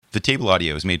The Table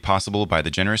Audio is made possible by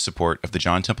the generous support of the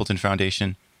John Templeton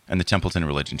Foundation and the Templeton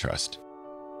Religion Trust.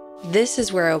 This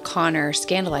is where O'Connor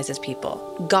scandalizes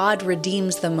people. God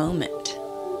redeems the moment.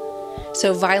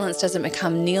 So violence doesn't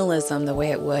become nihilism the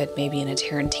way it would maybe in a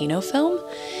Tarantino film.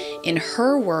 In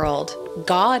her world,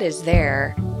 God is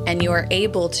there, and you are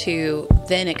able to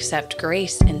then accept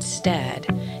grace instead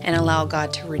and allow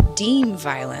God to redeem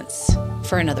violence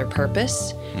for another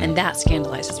purpose, and that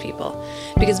scandalizes people.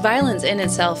 Because violence in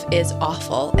itself is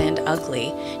awful and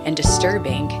ugly and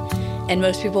disturbing, and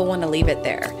most people want to leave it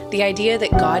there. The idea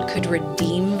that God could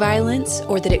redeem violence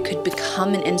or that it could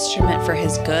become an instrument for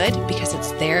his good because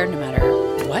it's there no matter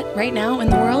what right now in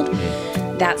the world,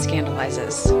 that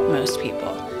scandalizes most people.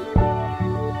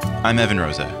 I'm Evan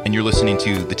Rosa, and you're listening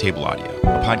to The Table Audio,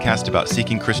 a podcast about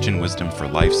seeking Christian wisdom for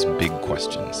life's big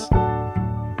questions.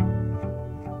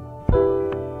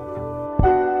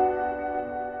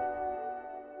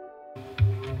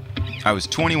 I was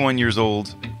 21 years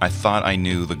old. I thought I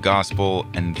knew the gospel,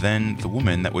 and then the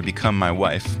woman that would become my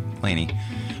wife, Lainey,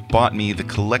 bought me the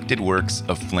collected works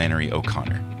of Flannery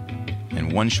O'Connor.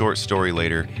 And one short story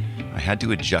later, I had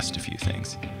to adjust a few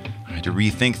things. I had to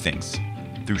rethink things.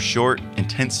 Through short,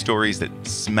 intense stories that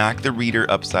smack the reader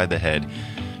upside the head,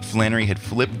 Flannery had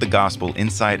flipped the gospel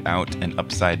inside out and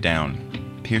upside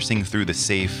down, piercing through the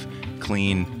safe,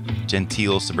 clean,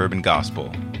 genteel suburban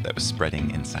gospel that was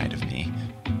spreading inside of me.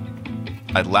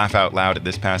 I'd laugh out loud at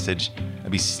this passage.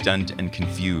 I'd be stunned and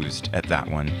confused at that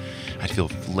one. I'd feel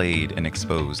flayed and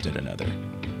exposed at another.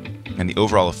 And the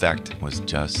overall effect was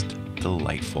just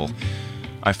delightful.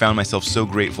 I found myself so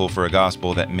grateful for a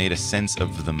gospel that made a sense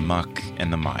of the muck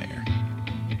and the mire.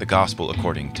 The gospel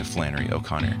according to Flannery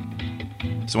O'Connor.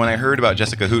 So when I heard about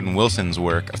Jessica Hooten Wilson's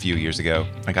work a few years ago,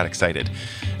 I got excited.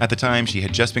 At the time, she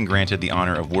had just been granted the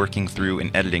honor of working through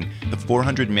and editing the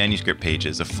 400 manuscript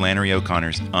pages of Flannery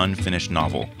O'Connor's unfinished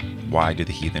novel, Why Do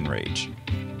the Heathen Rage?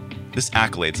 This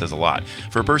accolade says a lot.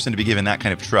 For a person to be given that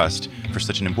kind of trust for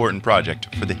such an important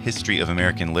project for the history of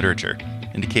American literature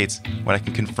indicates what I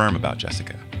can confirm about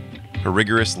Jessica. Her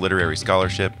rigorous literary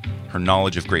scholarship, her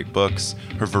knowledge of great books,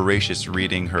 her voracious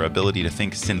reading, her ability to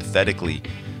think synthetically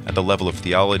at the level of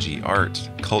theology, art,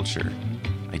 culture,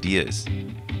 ideas.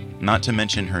 Not to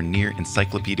mention her near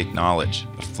encyclopedic knowledge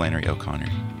of Flannery O'Connor.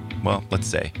 Well, let's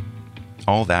say,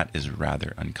 all that is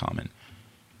rather uncommon.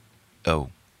 Oh,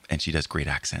 and she does great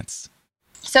accents.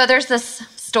 So there's this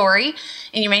story,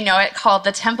 and you may know it, called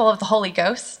The Temple of the Holy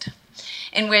Ghost,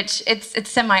 in which it's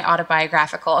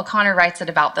semi-autobiographical. O'Connor writes it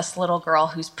about this little girl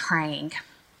who's praying.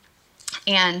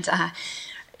 And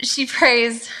she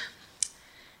prays,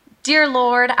 "Dear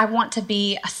Lord, I want to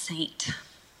be a saint,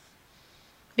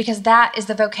 because that is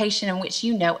the vocation in which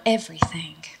you know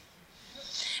everything."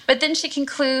 But then she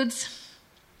concludes,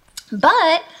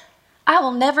 "But I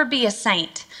will never be a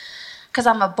saint, because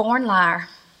I'm a born liar,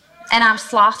 and I'm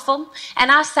slothful,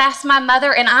 and I sass my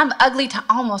mother, and I'm ugly to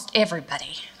almost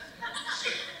everybody.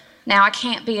 Now, I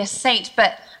can't be a saint,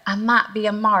 but I might be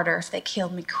a martyr if they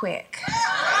killed me quick."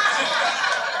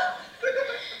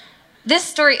 This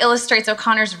story illustrates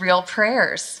O'Connor's real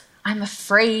prayers. I'm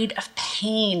afraid of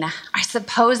pain. I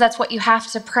suppose that's what you have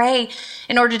to pray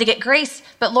in order to get grace.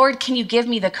 But Lord, can you give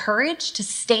me the courage to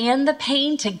stand the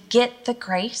pain to get the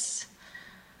grace?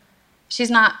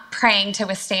 She's not praying to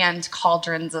withstand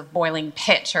cauldrons of boiling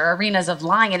pitch or arenas of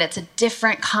lying, and it's a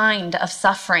different kind of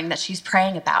suffering that she's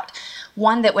praying about,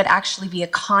 one that would actually be a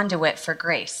conduit for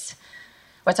grace.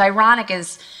 What's ironic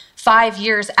is 5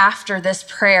 years after this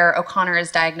prayer, O'Connor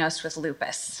is diagnosed with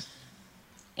lupus.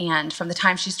 And from the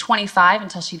time she's 25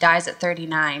 until she dies at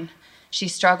 39, she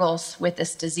struggles with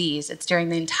this disease. It's during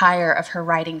the entire of her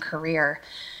writing career.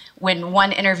 When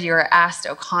one interviewer asked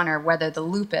O'Connor whether the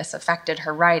lupus affected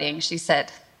her writing, she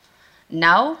said,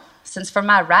 "No, since for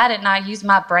my writing, I use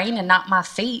my brain and not my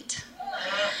feet."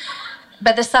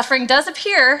 But the suffering does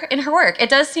appear in her work. It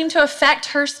does seem to affect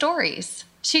her stories.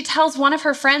 She tells one of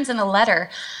her friends in a letter,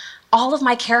 "All of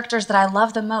my characters that I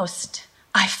love the most,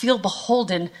 I feel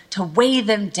beholden to weigh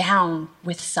them down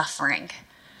with suffering."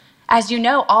 As you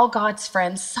know, all God's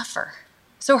friends suffer.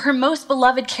 So her most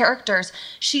beloved characters,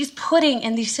 she's putting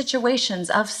in these situations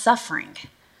of suffering.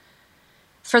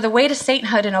 For the way to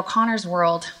sainthood in O'Connor's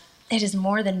world, it is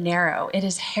more than narrow. It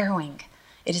is harrowing.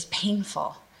 It is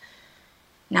painful.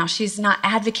 Now, she's not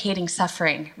advocating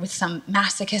suffering with some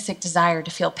masochistic desire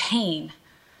to feel pain.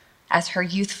 As her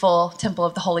youthful Temple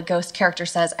of the Holy Ghost character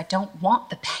says, "I don't want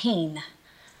the pain,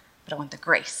 but I want the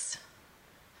grace."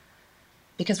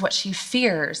 Because what she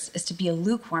fears is to be a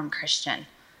lukewarm Christian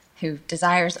who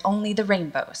desires only the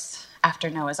rainbows after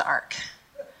Noah's Ark,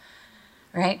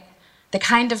 right? The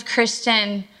kind of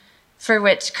Christian for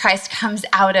which Christ comes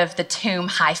out of the tomb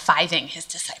high-fiving his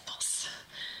disciples,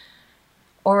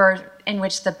 or in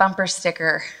which the bumper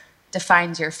sticker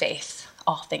defines your faith.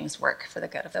 All things work for the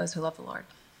good of those who love the Lord.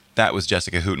 That was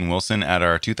Jessica Hooten-Wilson at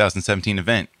our 2017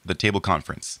 event, the Table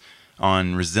Conference,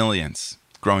 on resilience,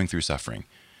 growing through suffering,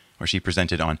 where she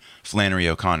presented on Flannery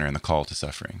O'Connor and the call to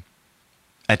suffering.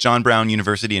 At John Brown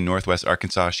University in Northwest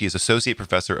Arkansas, she is Associate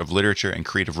Professor of Literature and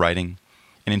Creative Writing.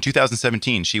 And in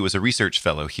 2017, she was a research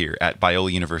fellow here at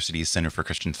Biola University's Center for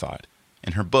Christian Thought.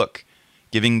 And her book,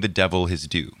 Giving the Devil His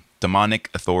Due, Demonic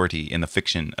Authority in the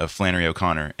Fiction of Flannery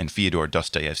O'Connor and Fyodor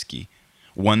Dostoevsky,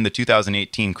 won the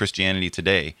 2018 Christianity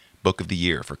Today Book of the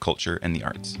Year for Culture and the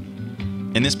Arts.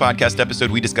 In this podcast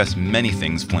episode, we discuss many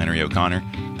things Flannery O'Connor,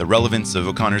 the relevance of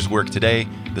O'Connor's work today,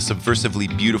 the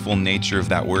subversively beautiful nature of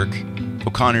that work,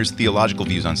 O'Connor's theological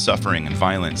views on suffering and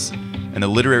violence, and the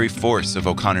literary force of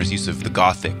O'Connor's use of the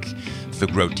Gothic, the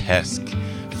grotesque,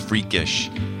 freakish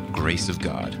grace of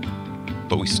God.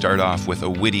 But we start off with a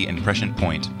witty and prescient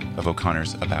point of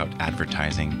O'Connor's about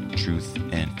advertising truth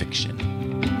and fiction.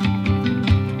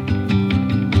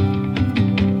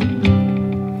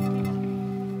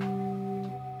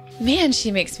 Man,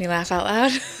 she makes me laugh out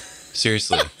loud.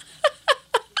 Seriously.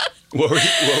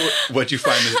 What'd you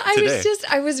find today?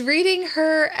 I was reading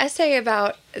her essay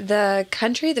about the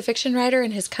country, the fiction writer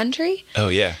and his country. Oh,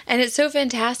 yeah. And it's so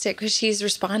fantastic because she's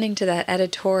responding to that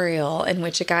editorial in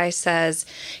which a guy says,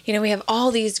 you know, we have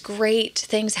all these great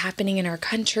things happening in our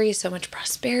country, so much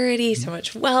prosperity, so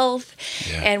much wealth.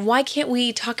 Yeah. And why can't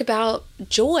we talk about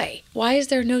joy? Why is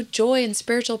there no joy and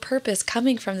spiritual purpose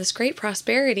coming from this great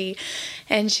prosperity?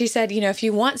 And she said, you know, if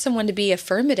you want someone to be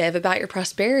affirmative about your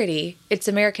prosperity, it's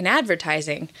American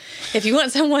advertising. If you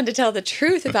want someone to tell the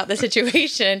truth about the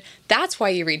situation, that's why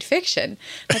you read fiction.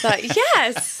 I thought,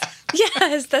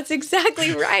 yes, that's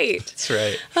exactly right. That's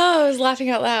right. Oh, I was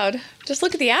laughing out loud. Just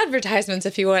look at the advertisements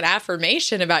if you want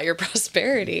affirmation about your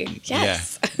prosperity.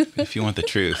 Yes. Yeah. If you want the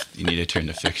truth, you need to turn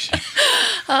to fiction.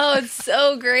 Oh, it's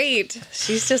so great.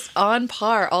 She's just on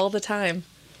par all the time.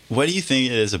 What do you think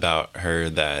it is about her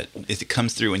that it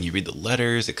comes through when you read the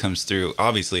letters? It comes through,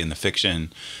 obviously, in the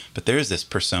fiction, but there's this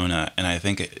persona, and I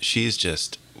think she's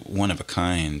just one of a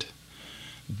kind.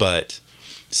 But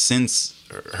since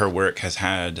her work has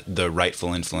had the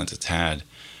rightful influence it's had,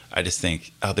 I just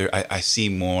think, I see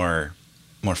more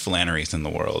Flannerys in the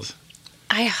world.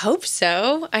 I hope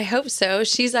so.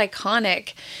 She's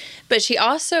iconic, but she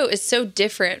also is so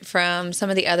different from some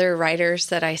of the other writers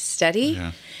that I study.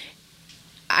 Yeah.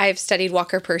 I've studied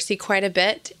Walker Percy quite a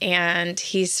bit, and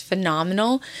he's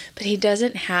phenomenal, but he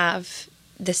doesn't have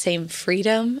the same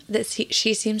freedom that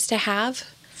she seems to have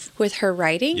with her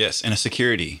writing. Yes, and a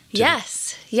security.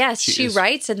 Yes. She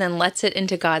writes and then lets it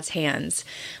into God's hands.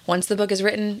 Once the book is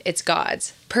written, it's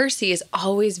God's. Percy is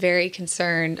always very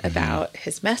concerned about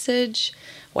his message,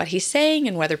 what he's saying,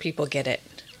 and whether people get it.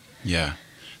 Yeah.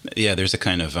 Yeah, there's a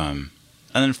kind of an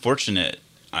unfortunate,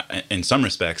 in some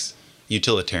respects,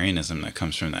 utilitarianism that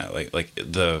comes from that. Like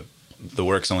the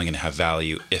work's only going to have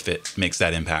value if it makes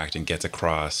that impact and gets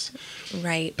across.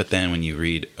 Right. But then when you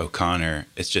read O'Connor,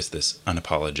 it's just this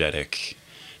unapologetic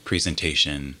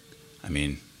presentation. I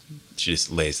mean, she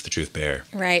just lays the truth bare.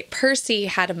 Right. Percy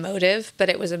had a motive, but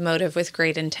it was a motive with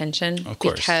great intention. Of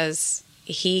course. Because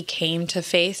he came to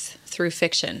faith through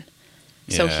fiction.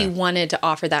 So Yeah. he wanted to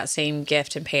offer that same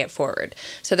gift and pay it forward.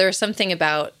 So there was something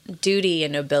about duty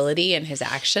and nobility in his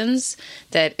actions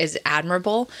that is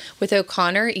admirable. With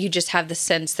O'Connor, you just have the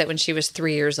sense that when she was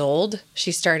 3 years old,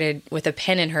 she started with a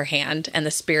pen in her hand and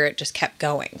the spirit just kept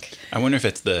going. I wonder if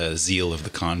it's the zeal of the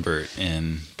convert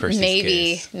in Percy's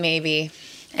case. Maybe.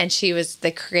 And she was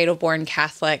the cradle-born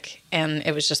Catholic, and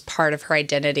it was just part of her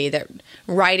identity, that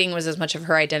writing was as much of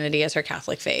her identity as her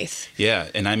Catholic faith. Yeah,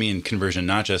 and I mean conversion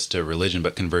not just to religion,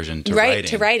 but conversion to writing. Right,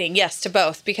 to writing, yes, to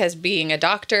both. Because being a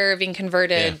doctor, being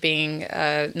converted, being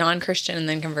a non-Christian and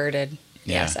then converted.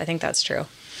 Yeah. Yes, I think that's true.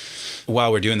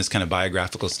 While we're doing this kind of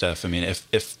biographical stuff, I mean,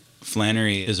 if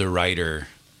Flannery is a writer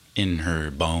in her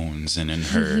bones and in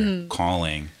her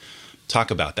calling,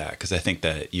 talk about that, because I think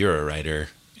that you're a writer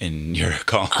in your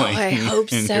calling. Oh, I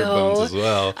hope in so. your bones as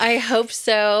well. I hope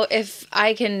so. If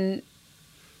I can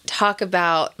talk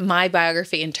about my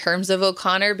biography in terms of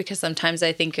O'Connor, because sometimes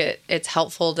I think it's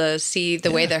helpful to see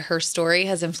the way that her story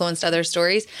has influenced other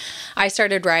stories. I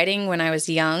started writing when I was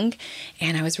young,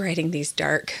 and I was writing these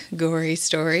dark, gory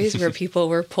stories where people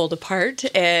were pulled apart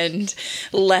and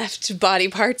left body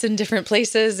parts in different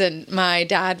places. And my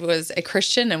dad was a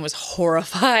Christian and was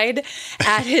horrified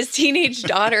at his teenage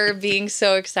daughter being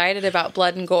so excited about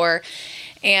blood and gore.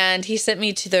 And he sent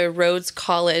me to the Rhodes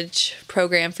College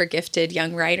program for gifted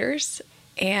young writers.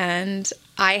 And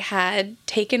I had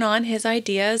taken on his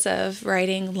ideas of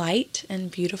writing light and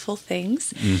beautiful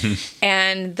things.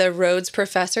 And the Rhodes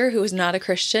professor, who was not a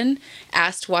Christian,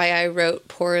 asked why I wrote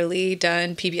poorly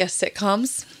done PBS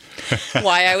sitcoms,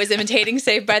 why I was imitating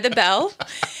Saved by the Bell.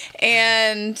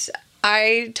 And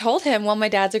I told him, well, my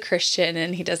dad's a Christian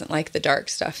and he doesn't like the dark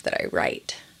stuff that I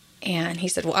write. And he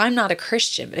said, well, I'm not a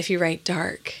Christian, but if you write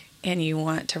dark and you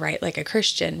want to write like a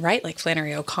Christian, write like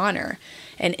Flannery O'Connor.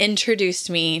 And introduced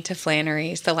me to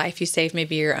Flannery's The Life You Save May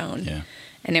Be Your Own. Yeah.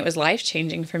 And it was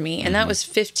life-changing for me. And that was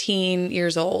 15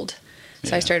 years old.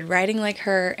 So I started writing like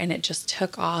her, and it just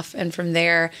took off. And from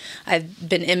there, I've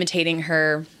been imitating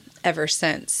her ever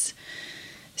since.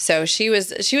 So she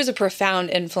was a profound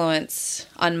influence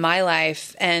on my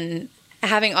life. And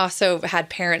having also had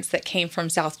parents that came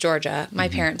from South Georgia, my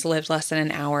parents lived less than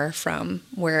an hour from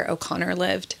where O'Connor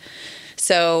lived.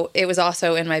 So it was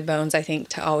also in my bones, I think,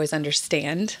 to always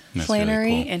understand Flannery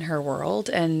really cool. in her world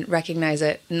and recognize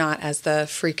it not as the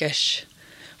freakish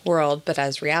world, but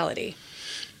as reality.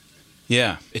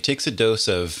 Yeah, it takes a dose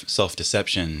of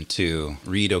self-deception to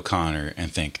read O'Connor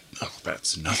and think, oh,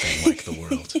 that's nothing like the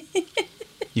world.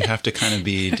 You have to kind of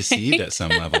be deceived at some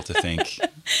level to think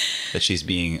that she's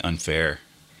being unfair.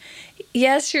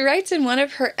 Yes, she writes in one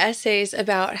of her essays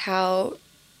about how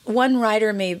one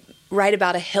writer may write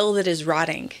about a hill that is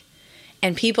rotting,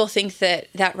 and people think that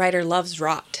that writer loves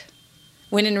rot,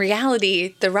 when in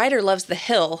reality, the writer loves the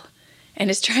hill and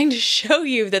is trying to show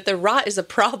you that the rot is a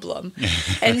problem,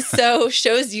 and so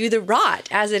shows you the rot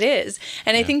as it is.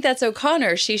 And I think that's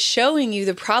O'Connor. She's showing you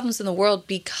the problems in the world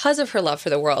because of her love for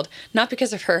the world, not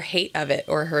because of her hate of it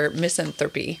or her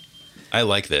misanthropy. I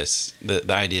like this, the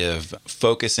idea of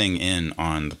focusing in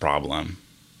on the problem.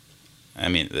 I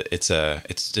mean, it's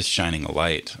just shining a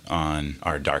light on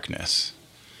our darkness.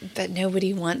 But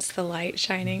nobody wants the light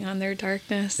shining on their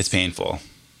darkness. It's painful.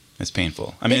 It's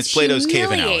painful. I mean, it's Plato's cave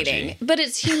analogy. But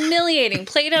it's humiliating.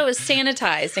 Plato is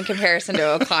sanitized in comparison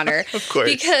to O'Connor. Of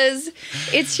course. Because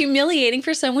it's humiliating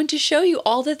for someone to show you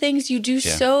all the things you do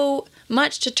so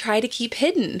much to try to keep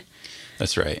hidden.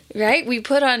 That's right. Right? We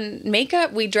put on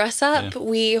makeup, we dress up,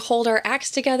 we hold our acts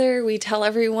together, we tell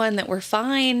everyone that we're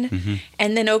fine,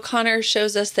 and then O'Connor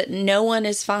shows us that no one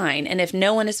is fine, and if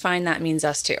no one is fine, that means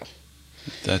us too.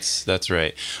 That's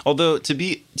right. Although to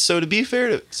be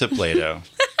fair to Plato,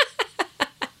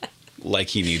 like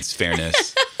he needs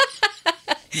fairness.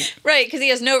 Right, because he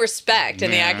has no respect in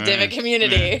the academic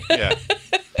community. Yeah.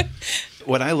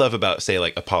 What I love about, say,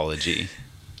 like Apology,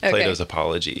 Plato's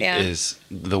Apology, is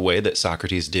the way that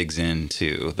Socrates digs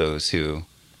into those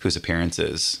whose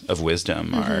appearances of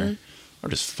wisdom are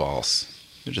just false.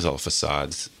 They're just all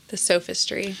facades. The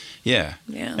sophistry. Yeah.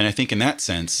 And I think in that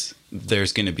sense,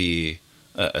 there's going to be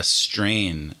a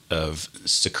strain of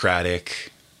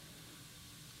Socratic,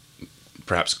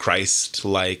 perhaps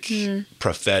Christ-like,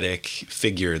 prophetic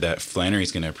figure that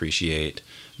Flannery's going to appreciate,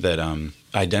 that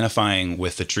identifying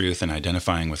with the truth and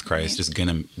identifying with Christ is going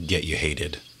to get you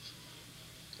hated.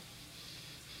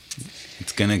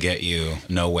 It's going to get you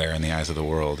nowhere in the eyes of the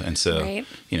world. And so,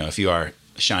 if you are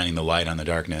shining the light on the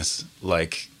darkness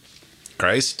like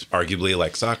Christ, arguably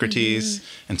like Socrates,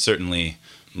 and certainly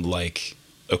like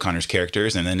O'Connor's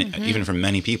characters, and then even from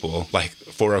many people, like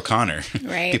for O'Connor,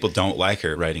 people don't like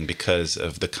her writing because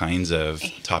of the kinds of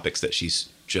topics that she's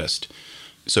just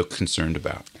so concerned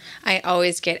about. I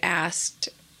always get asked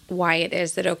why it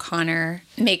is that O'Connor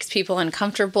makes people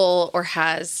uncomfortable or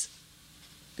has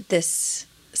this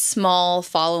small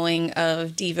following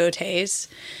of devotees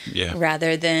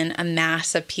rather than a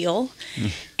mass appeal.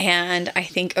 And I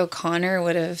think O'Connor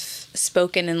would have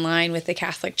spoken in line with the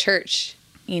Catholic Church,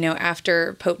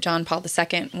 after Pope John Paul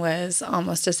II was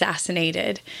almost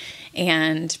assassinated,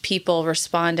 and people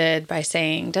responded by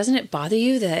saying, doesn't it bother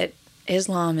you that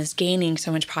Islam is gaining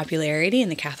so much popularity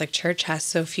and the Catholic Church has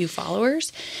so few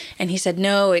followers? And he said,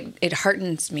 no, it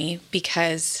heartens me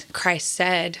because Christ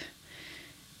said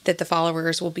that the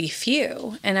followers will be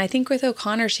few. And I think with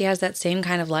O'Connor, she has that same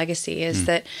kind of legacy, is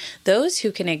that those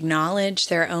who can acknowledge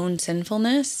their own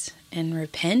sinfulness and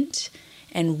repent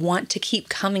and want to keep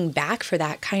coming back for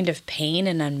that kind of pain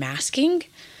and unmasking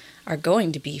are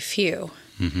going to be few.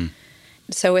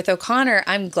 So with O'Connor,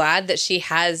 I'm glad that she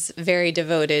has very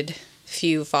devoted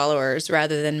few followers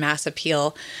rather than mass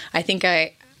appeal. I think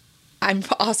I'm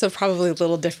also probably a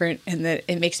little different in that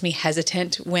it makes me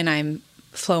hesitant when I'm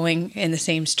flowing in the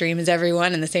same stream as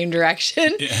everyone in the same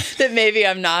direction, that maybe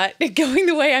I'm not going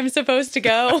the way I'm supposed to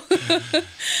go.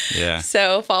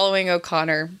 So following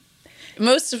O'Connor,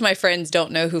 most of my friends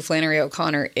don't know who Flannery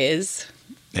O'Connor is.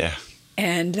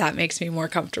 And that makes me more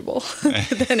comfortable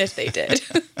than if they did.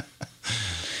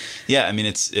 Yeah, I mean,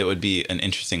 it would be an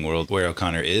interesting world where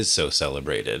O'Connor is so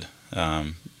celebrated,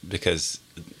 because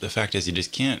the fact is you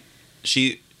just can't.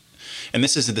 And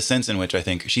this is the sense in which I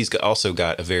think she's also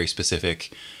got a very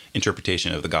specific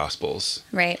interpretation of the Gospels.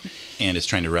 Right. And is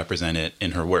trying to represent it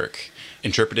in her work.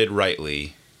 Interpreted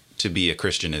rightly, to be a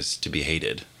Christian is to be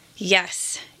hated.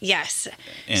 Yes.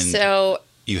 And so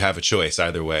you have a choice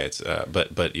either way. It's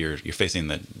but you're facing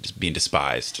being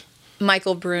despised.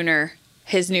 Michael Bruner,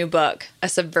 his new book, A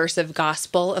Subversive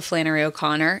Gospel of Flannery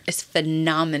O'Connor, is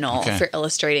phenomenal for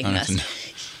illustrating this.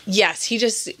 Yes, he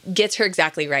just gets her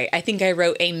exactly right. I think I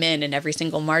wrote amen in every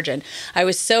single margin. I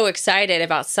was so excited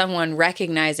about someone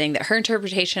recognizing that her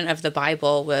interpretation of the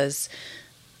Bible was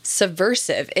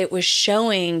subversive. It was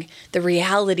showing the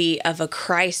reality of a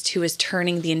Christ who is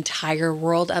turning the entire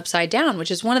world upside down,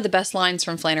 which is one of the best lines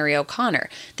from Flannery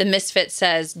O'Connor. The Misfit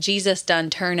says, Jesus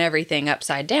done turn everything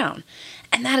upside down.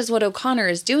 And that is what O'Connor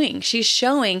is doing. She's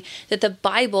showing that the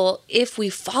Bible, if we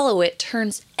follow it,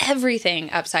 turns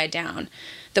everything upside down.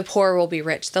 The poor will be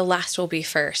rich. The last will be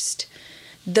first.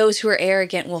 Those who are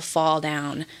arrogant will fall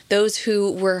down. Those who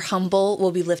were humble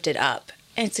will be lifted up.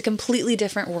 And it's a completely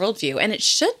different worldview, and it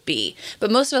should be.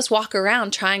 But most of us walk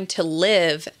around trying to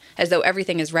live as though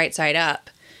everything is right side up,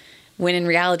 when in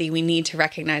reality we need to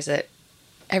recognize that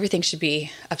everything should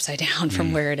be upside down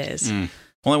from where it is.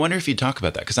 Well, I wonder if you'd talk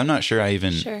about that, because I'm not sure I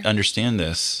even understand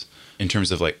this in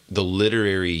terms of like the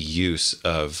literary use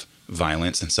of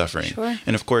violence and suffering. Sure.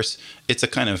 And of course, it's a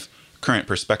kind of current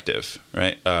perspective,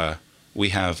 right? We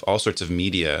have all sorts of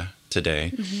media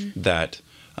today that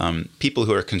people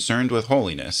who are concerned with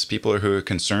holiness, people who are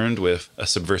concerned with a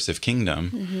subversive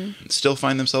kingdom, still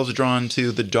find themselves drawn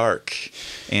to the dark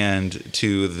and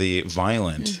to the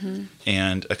violent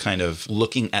and a kind of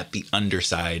looking at the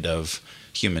underside of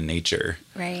human nature,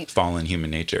 fallen human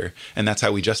nature. And that's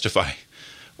how we justify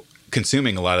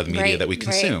consuming a lot of the media that we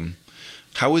consume.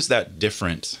 How is that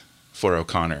different for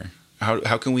O'Connor?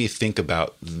 How can we think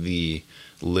about the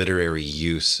literary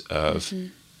use of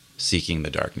seeking the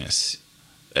darkness,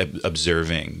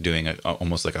 observing, doing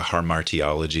almost like a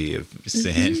hamartiology of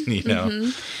sin, you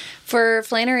know? For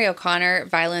Flannery O'Connor,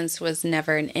 violence was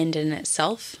never an end in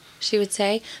itself, she would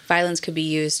say. Violence could be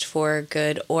used for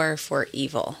good or for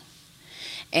evil.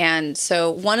 And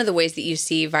so one of the ways that you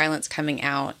see violence coming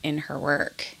out in her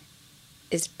work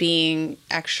is being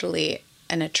actually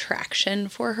an attraction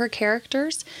for her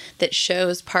characters that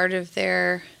shows part of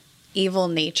their evil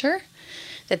nature,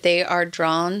 that they are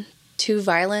drawn to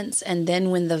violence, and then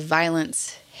when the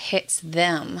violence hits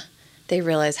them, they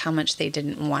realize how much they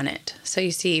didn't want it. So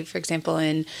you see, for example,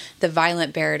 in The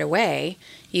Violent Bear It Away,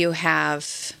 you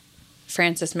have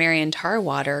Frances Marion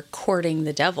Tarwater courting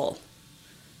the devil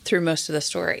through most of the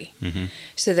story.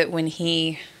 So that when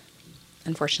he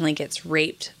unfortunately gets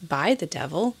raped by the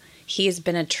devil, he has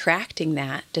been attracting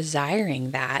that,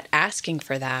 desiring that, asking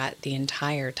for that the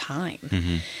entire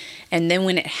time. And then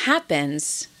when it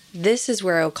happens, this is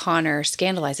where O'Connor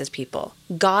scandalizes people.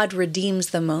 God redeems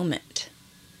the moment.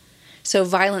 So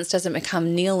violence doesn't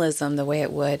become nihilism the way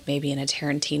it would maybe in a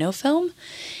Tarantino film.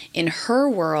 In her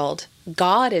world,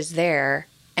 God is there,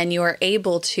 and you are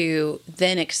able to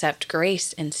then accept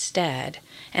grace instead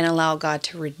and allow God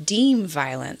to redeem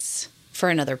violence for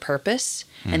another purpose.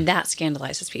 And that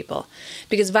scandalizes people.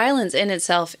 Because violence in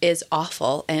itself is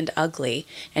awful and ugly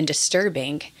and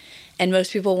disturbing. And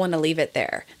most people want to leave it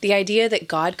there. The idea that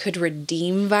God could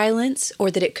redeem violence, or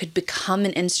that it could become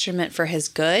an instrument for his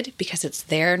good because it's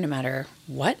there no matter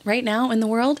what right now in the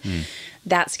world,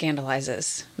 that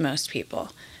scandalizes most people.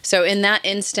 So in that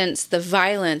instance, the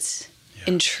violence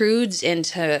intrudes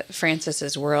into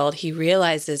Francis's world. He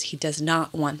realizes he does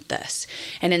not want this,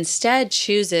 and instead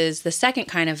chooses the second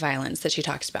kind of violence that she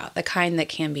talks about, the kind that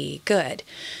can be good,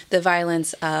 the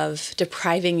violence of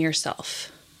depriving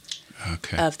yourself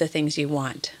of the things you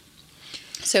want.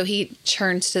 So he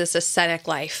turns to this ascetic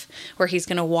life where he's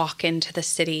going to walk into the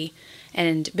city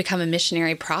and become a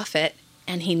missionary prophet,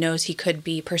 and he knows he could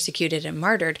be persecuted and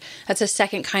martyred. That's a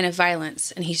second kind of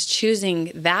violence, and he's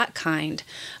choosing that kind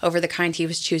over the kind he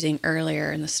was choosing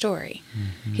earlier in the story.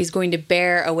 He's going to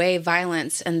bear away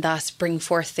violence and thus bring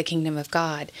forth the kingdom of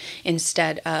God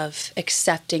instead of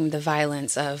accepting the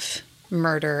violence of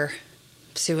murder,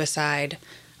 suicide,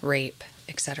 rape,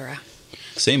 etc.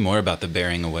 Say more about the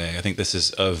bearing away. I think this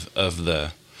is of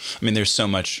the, I mean, there's so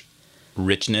much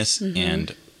richness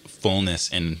and fullness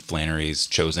in Flannery's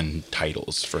chosen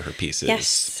titles for her pieces. Yes.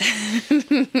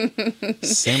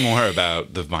 Say more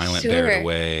about the violent bear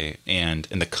away and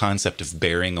the concept of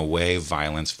bearing away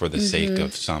violence for the sake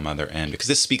of some other end, because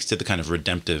this speaks to the kind of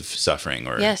redemptive suffering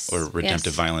or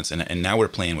redemptive violence. And now we're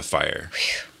playing with fire.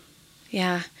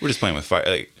 Yeah. We're just playing with fire.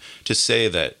 Like, to say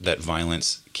that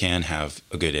violence can have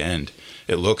a good end,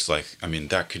 it looks like, I mean,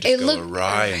 that could just go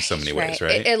awry in so many ways,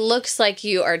 right? It looks like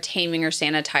you are taming or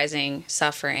sanitizing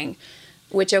suffering,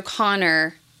 which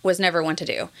O'Connor was never one to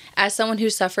do. As someone who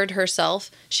suffered herself,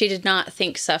 she did not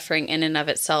think suffering in and of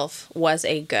itself was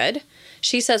a good.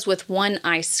 She says, with one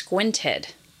eye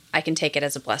squinted, I can take it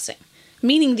as a blessing.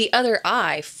 Meaning the other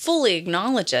eye fully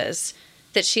acknowledges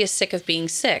that she is sick of being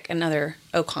sick, another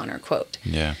O'Connor quote.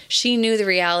 Yeah. She knew the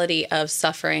reality of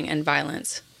suffering and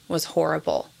violence was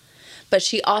horrible, but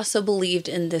she also believed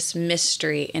in this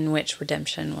mystery in which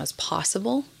redemption was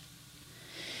possible.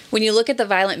 When you look at the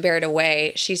violent bear it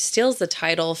away, she steals the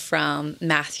title from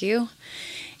Matthew,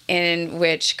 in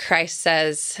which Christ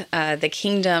says, the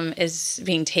kingdom is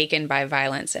being taken by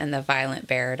violence and the violent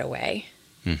bear it away.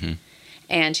 Mm-hmm.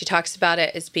 And she talks about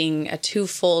it as being a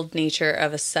twofold nature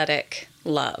of ascetic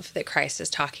love that Christ is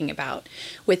talking about,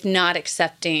 with not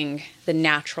accepting the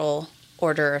natural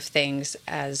order of things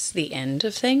as the end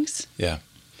of things. Yeah.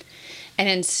 And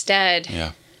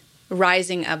instead,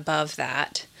 rising above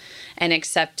that and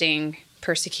accepting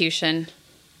persecution,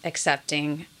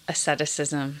 accepting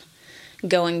asceticism,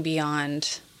 going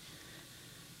beyond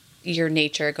your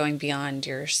nature, going beyond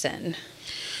your sin.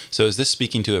 So is this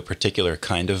speaking to a particular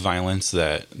kind of violence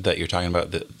that you're talking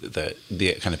about,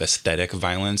 the kind of aesthetic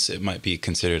violence? It might be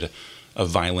considered a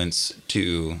violence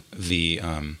to the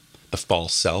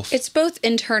false self? It's both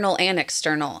internal and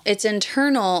external. It's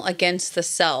internal against the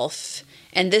self,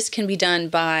 and this can be done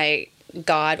by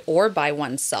God or by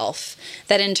oneself,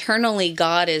 that internally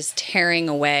God is tearing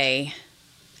away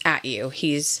at you.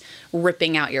 He's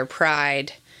ripping out your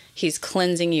pride. He's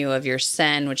cleansing you of your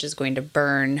sin, which is going to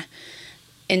burn.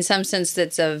 In some sense,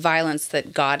 it's a violence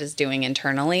that God is doing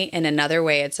internally. In another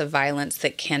way, it's a violence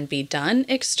that can be done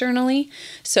externally.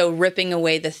 So ripping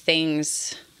away the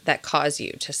things that cause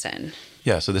you to sin.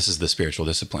 Yeah, so this is the spiritual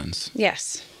disciplines.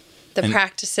 Yes. The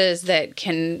practices that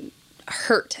can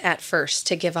hurt at first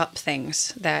to give up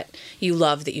things that you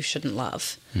love that you shouldn't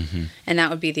love. Mm-hmm. And that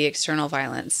would be the external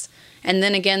violence. And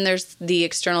then again, there's the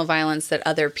external violence that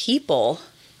other people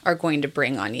are going to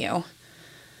bring on you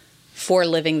for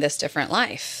living this different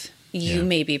life. You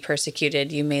may be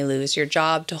persecuted. You may lose your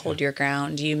job to hold your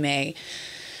ground. You may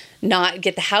not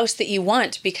get the house that you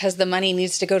want because the money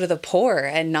needs to go to the poor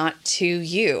and not to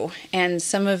you. And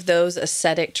some of those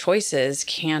ascetic choices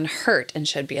can hurt and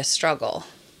should be a struggle.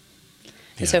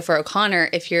 And so for O'Connor,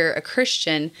 if you're a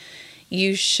Christian,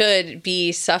 you should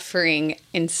be suffering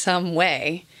in some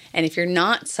way. And if you're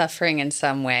not suffering in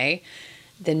some way,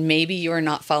 then maybe you are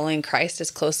not following Christ as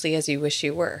closely as you wish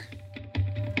you were.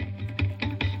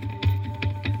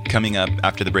 Coming up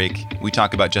after the break, we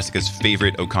talk about Jessica's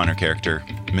favorite O'Connor character,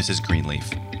 Mrs. Greenleaf,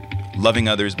 loving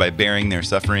others by bearing their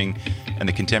suffering, and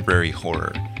the contemporary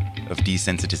horror of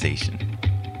desensitization.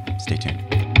 Stay tuned.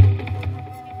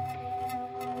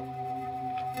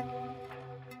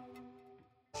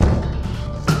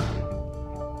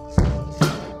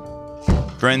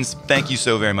 Friends, thank you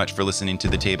so very much for listening to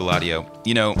The Table Audio.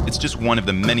 You know, it's just one of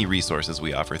the many resources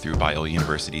we offer through Biola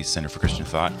University's Center for Christian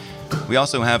Thought. We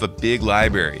also have a big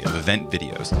library of event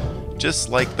videos, just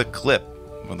like the clip,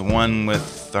 the one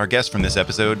with our guest from this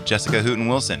episode, Jessica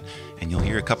Hooten-Wilson. And you'll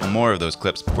hear a couple more of those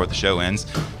clips before the show ends.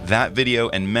 That video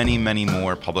and many, many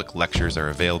more public lectures are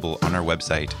available on our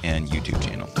website and YouTube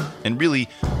channel. And really,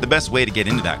 the best way to get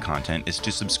into that content is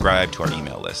to subscribe to our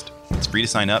email list. It's free to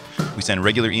sign up. We send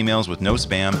regular emails with no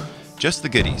spam, just the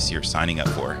goodies you're signing up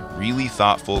for. Really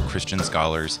thoughtful Christian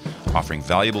scholars offering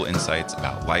valuable insights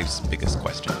about life's biggest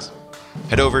questions.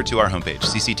 Head over to our homepage,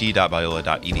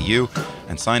 cct.biola.edu,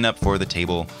 and sign up for The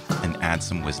Table and add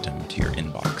some wisdom to your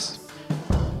inbox.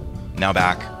 Now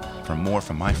back for more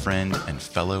from my friend and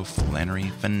fellow Flannery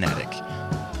fanatic,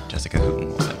 Jessica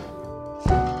Hooten-Wilson.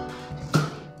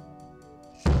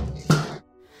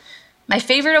 My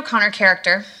favorite O'Connor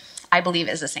character, I believe,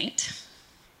 is a saint.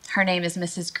 Her name is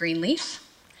Mrs. Greenleaf,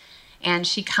 and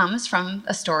she comes from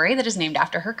a story that is named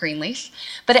after her, Greenleaf,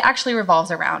 but it actually revolves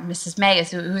around Mrs. May,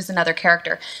 who's another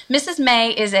character. Mrs.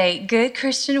 May is a good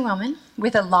Christian woman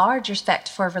with a large respect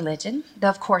for religion, though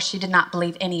of course she did not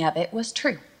believe any of it was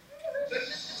true.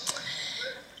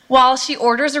 While she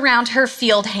orders around her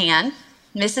field hand,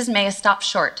 Mrs. May is stopped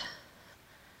short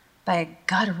by a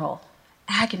guttural,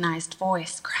 agonized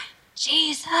voice crying,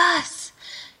 "Jesus!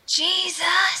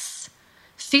 Jesus!"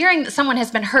 Fearing that someone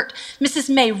has been hurt, Mrs.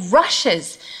 May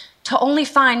rushes to only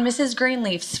find Mrs.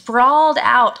 Greenleaf sprawled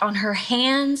out on her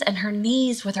hands and her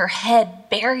knees with her head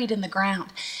buried in the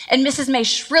ground. And Mrs. May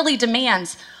shrilly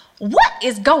demands, "What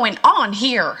is going on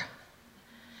here?"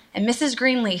 And Mrs.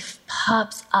 Greenleaf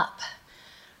pops up,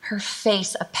 her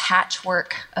face a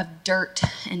patchwork of dirt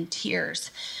and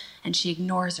tears, and she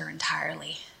ignores her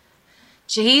entirely.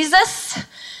 Jesus,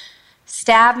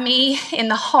 stab me in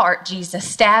the heart, Jesus,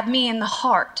 stab me in the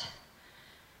heart.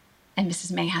 And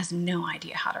Mrs. May has no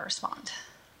idea how to respond.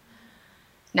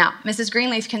 Now, Mrs.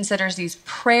 Greenleaf considers these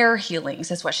prayer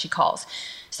healings, is what she calls.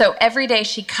 So every day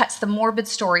she cuts the morbid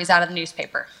stories out of the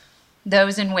newspaper,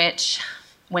 those in which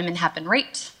women have been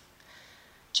raped,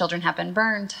 children have been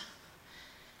burned,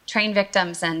 train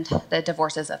victims, and the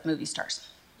divorces of movie stars.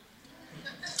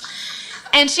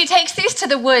 And she takes these to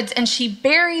the woods and she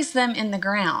buries them in the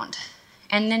ground,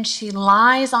 and then she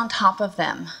lies on top of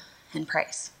them and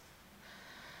prays.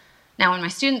 Now, when my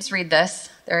students read this,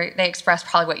 they express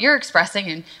probably what you're expressing,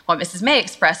 and what Mrs. May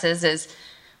expresses is,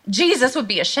 Jesus would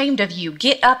be ashamed of you.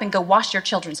 Get up and go wash your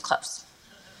children's clothes.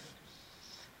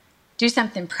 Do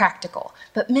something practical.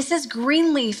 But Mrs.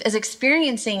 Greenleaf is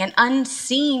experiencing an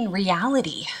unseen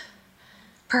reality.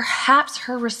 Perhaps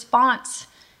her response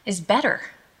is better.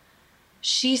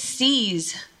 She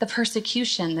sees the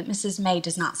persecution that Mrs. May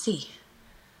does not see.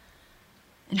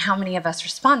 And how many of us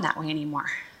respond that way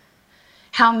anymore?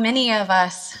 How many of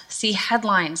us see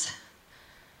headlines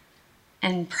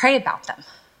and pray about them?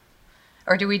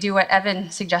 Or do we do what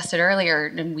Evan suggested earlier,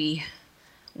 and we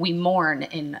mourn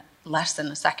in less than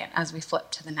a second as we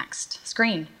flip to the next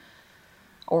screen?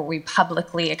 Or we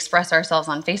publicly express ourselves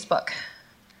on Facebook?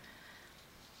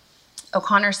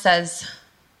 O'Connor says,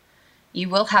 you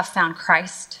will have found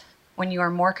Christ when you are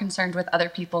more concerned with other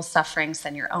people's sufferings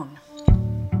than your own.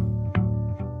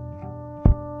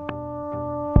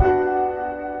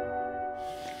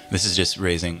 This is just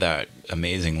raising that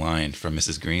amazing line from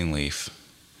Mrs. Greenleaf.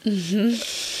 Mm-hmm.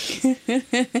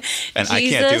 And I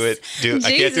can't do it.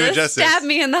 I can't do it justice. Stab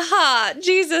me in the heart.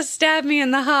 Jesus, stab me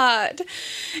in the heart.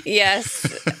 Yes,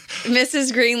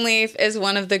 Mrs. Greenleaf is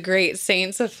one of the great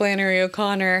saints of Flannery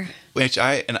O'Connor. Which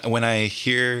I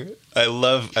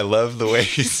love the way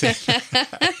you say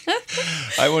that.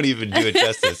 I won't even do it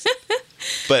justice.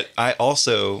 But I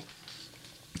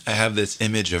have this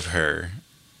image of her.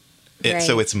 Right.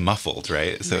 So it's muffled,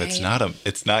 right? So right.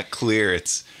 It's not clear.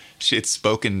 It's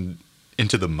spoken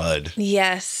into the mud.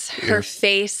 Yes, her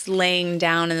face laying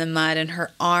down in the mud and her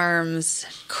arms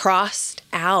crossed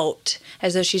out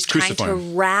as though she's trying to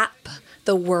wrap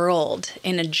the world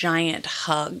in a giant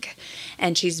hug.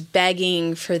 And she's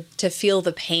begging to feel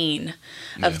the pain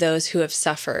of those who have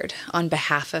suffered on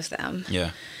behalf of them.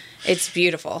 Yeah. It's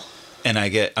beautiful. And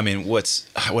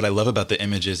what I love about the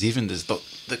images, even is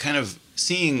the kind of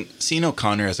seeing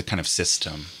O'Connor as a kind of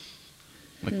system,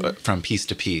 like from piece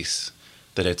to piece,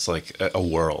 that it's like a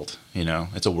world,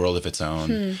 it's a world of its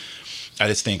own. I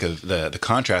just think of the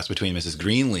contrast between Mrs.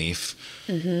 Greenleaf,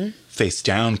 face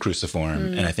down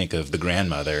cruciform, and I think of the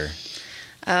grandmother,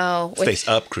 face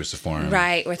up cruciform.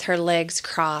 Right, with her legs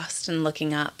crossed and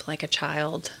looking up like a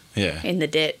child in the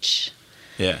ditch.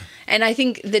 Yeah. And I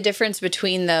think the difference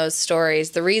between those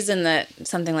stories, the reason that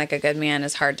something like A Good Man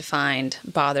is hard to find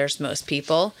bothers most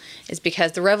people is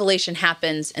because the revelation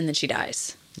happens and then she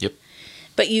dies. Yep.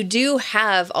 But you do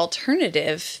have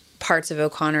alternative parts of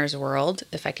O'Connor's world,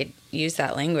 if I could use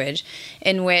that language,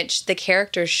 in which the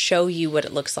characters show you what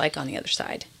it looks like on the other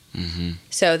side. Mm-hmm.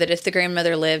 So that if the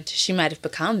grandmother lived, she might have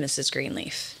become Mrs.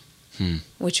 Greenleaf,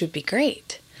 which would be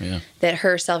great. Yeah. That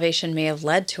her salvation may have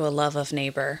led to a love of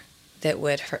neighbor that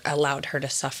would allowed her to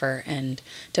suffer and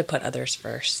to put others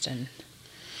first. And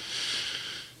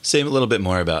say a little bit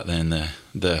more about then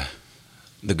the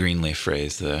Greenleaf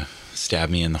phrase, the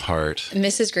stab me in the heart.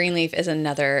 Mrs. Greenleaf is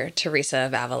another Teresa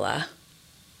of Avila.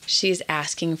 She's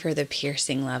asking for the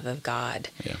piercing love of God.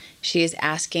 Yeah. She is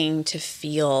asking to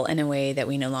feel in a way that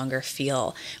we no longer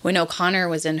feel. When O'Connor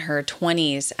was in her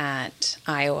 20s at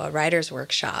Iowa Writers'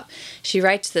 Workshop, she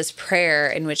writes this prayer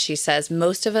in which she says,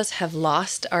 most of us have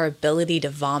lost our ability to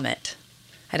vomit.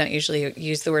 I don't usually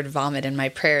use the word vomit in my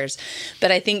prayers,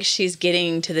 but I think she's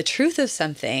getting to the truth of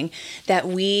something, that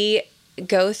we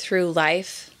go through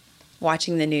life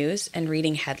watching the news and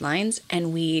reading headlines,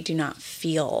 and we do not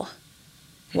feel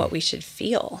what we should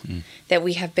feel, that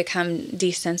we have become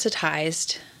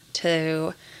desensitized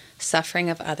to suffering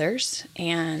of others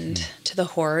and to the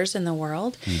horrors in the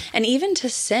world, and even to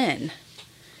sin.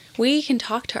 We can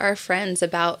talk to our friends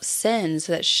about sins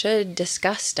that should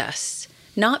disgust us,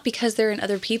 not because they're in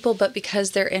other people, but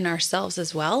because they're in ourselves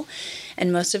as well.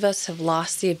 And most of us have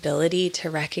lost the ability to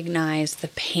recognize the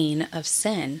pain of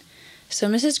sin. So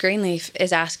Mrs. Greenleaf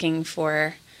is asking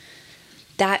for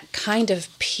that kind of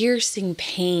piercing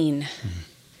pain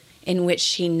in which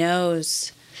she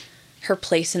knows her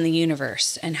place in the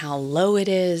universe and how low it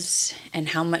is and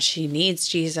how much she needs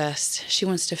Jesus. She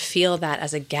wants to feel that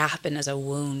as a gap and as a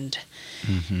wound.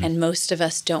 Mm-hmm. And most of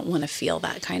us don't want to feel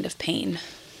that kind of pain.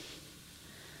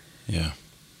 Yeah.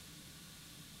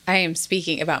 I am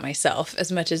speaking about myself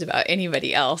as much as about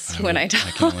anybody else when I talk.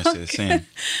 I can only say the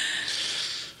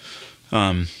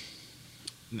same.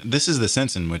 This is the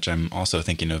sense in which I'm also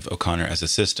thinking of O'Connor as a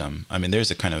system. I mean,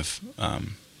 there's a kind of,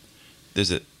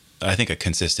 I think, a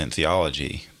consistent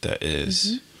theology that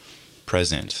is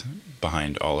present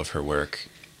behind all of her work.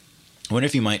 I wonder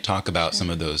if you might talk about some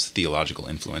of those theological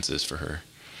influences for her.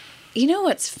 You know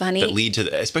what's funny? That lead to,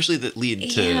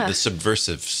 the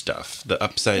subversive stuff,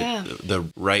 the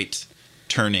right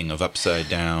turning of upside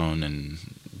down and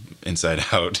inside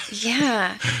out.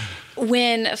 Yeah.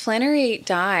 When Flannery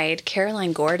died,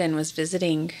 Caroline Gordon was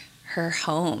visiting her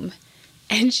home,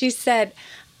 and she said,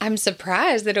 "I'm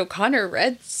surprised that O'Connor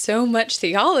read so much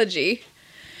theology,"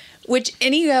 which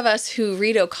any of us who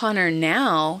read O'Connor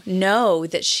now know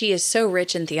that she is so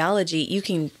rich in theology, you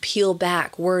can peel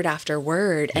back word after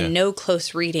word, and no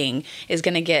close reading is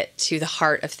going to get to the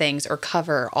heart of things or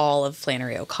cover all of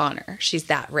Flannery O'Connor. She's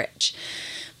that rich.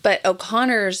 But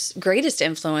O'Connor's greatest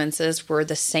influences were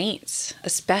the saints,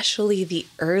 especially the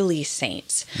early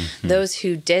saints, those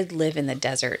who did live in the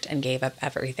desert and gave up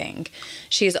everything.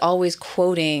 She is always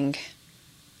quoting,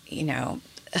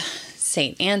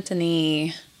 St.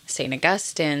 Anthony, St.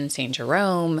 Augustine, St.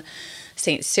 Jerome,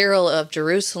 St. Cyril of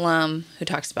Jerusalem, who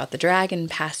talks about the dragon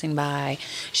passing by.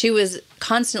 She was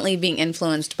constantly being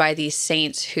influenced by these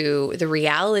saints who the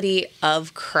reality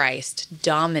of Christ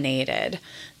dominated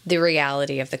the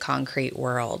reality of the concrete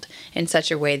world in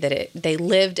such a way that they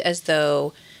lived as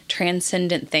though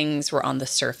transcendent things were on the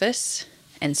surface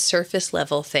and surface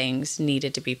level things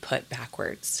needed to be put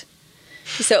backwards.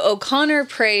 So O'Connor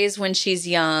prays when she's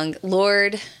young,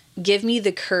 "Lord, give me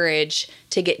the courage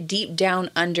to get deep down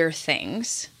under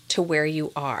things to where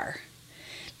you are."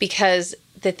 Because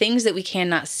the things that we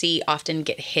cannot see often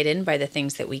get hidden by the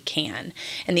things that we can.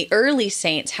 And the early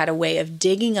saints had a way of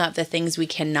digging up the things we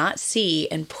cannot see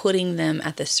and putting them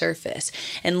at the surface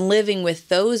and living with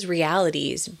those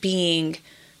realities being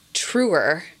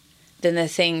truer than the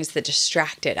things that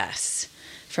distracted us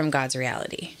from God's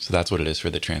reality. So that's what it is for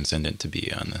the transcendent to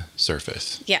be on the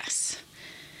surface. Yes.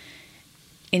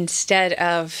 Instead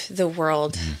of the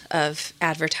world of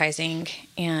advertising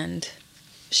and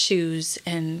shoes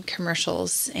and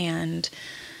commercials and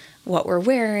what we're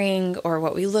wearing or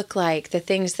what we look like, the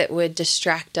things that would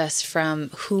distract us from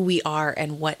who we are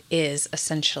and what is,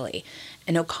 essentially.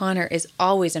 And O'Connor is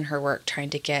always in her work trying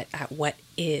to get at what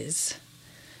is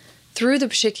through the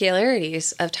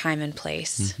particularities of time and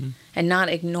place and not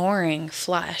ignoring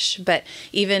flesh. But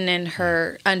even in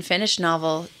her unfinished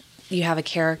novel, you have a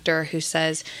character who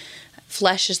says,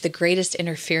 "Flesh is the greatest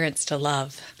interference to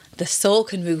love. The soul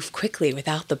can move quickly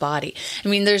without the body." I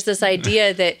mean, there's this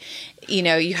idea that,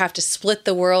 you have to split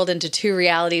the world into two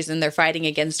realities and they're fighting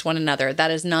against one another.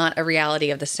 That is not a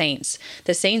reality of the saints.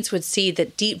 The saints would see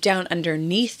that deep down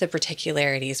underneath the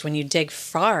particularities, when you dig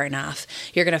far enough,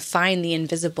 you're going to find the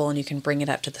invisible and you can bring it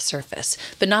up to the surface.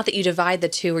 But not that you divide the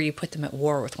two or you put them at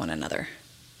war with one another.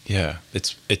 Yeah,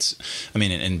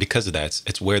 and because of that,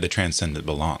 it's where the transcendent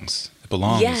belongs. It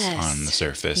belongs on the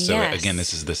surface. So again,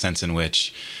 this is the sense in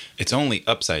which it's only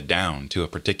upside down to a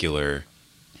particular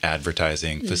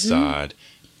advertising facade,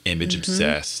 image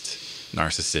obsessed,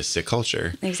 narcissistic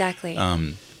culture. Exactly.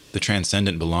 The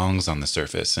transcendent belongs on the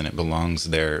surface, and it belongs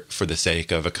there for the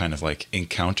sake of a kind of like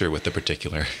encounter with the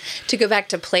particular. To go back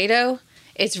to Plato,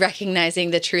 it's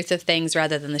recognizing the truth of things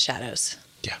rather than the shadows.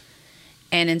 Yeah.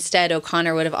 And instead,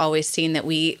 O'Connor would have always seen that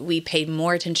we paid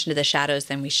more attention to the shadows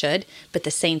than we should, but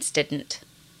the saints didn't.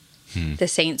 The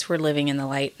saints were living in the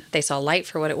light. They saw light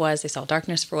for what it was. They saw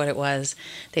darkness for what it was.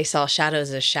 They saw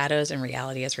shadows as shadows and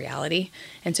reality as reality.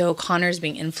 And so O'Connor's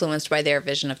being influenced by their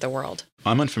vision of the world.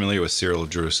 I'm unfamiliar with Cyril of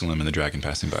Jerusalem and the dragon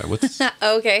passing by. What's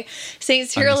okay. St.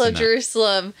 Cyril of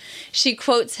Jerusalem, she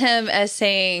quotes him as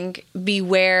saying,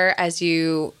 "Beware as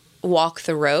you walk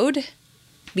the road,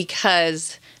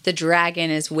 because the dragon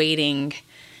is waiting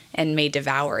and may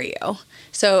devour you."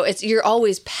 So you're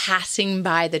always passing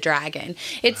by the dragon.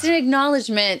 It's an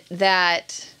acknowledgement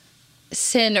that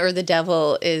sin or the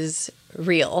devil is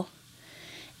real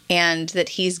and that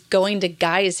he's going to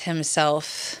guise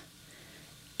himself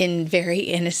in very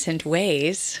innocent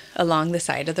ways along the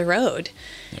side of the road.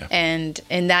 Yeah. And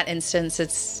in that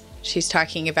instance, she's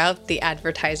talking about the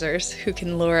advertisers who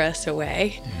can lure us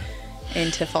away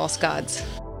into false gods.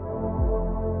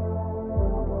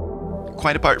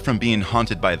 Quite apart from being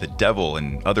haunted by the devil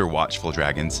and other watchful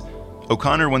dragons,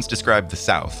 O'Connor once described the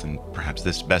South, and perhaps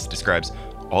this best describes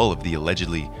all of the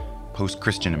allegedly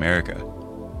post-Christian America,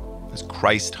 as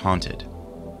Christ-haunted.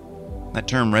 That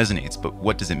term resonates, but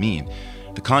what does it mean?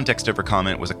 The context of her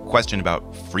comment was a question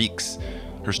about freaks.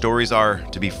 Her stories are,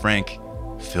 to be frank,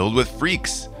 filled with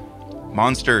freaks.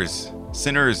 Monsters,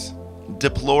 sinners,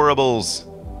 deplorables,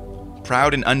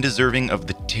 proud and undeserving of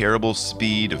the terrible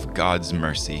speed of God's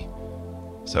mercy.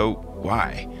 So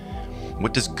why?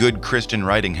 What does good Christian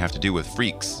writing have to do with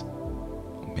freaks?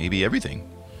 Maybe everything.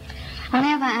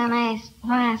 Whenever I'm asked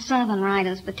why Southern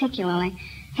writers particularly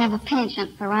have a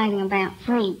penchant for writing about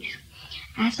freaks,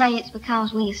 I say it's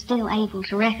because we are still able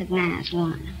to recognize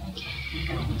one.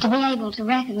 To be able to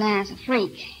recognize a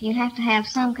freak, you have to have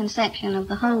some conception of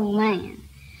the whole man.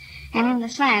 And in the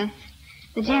South,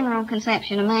 the general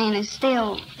conception of man is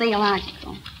still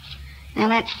theological. Now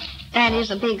that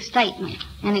is a big statement,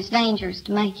 and it's dangerous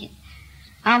to make it.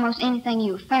 Almost anything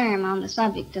you affirm on the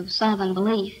subject of Southern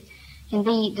belief can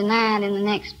be denied in the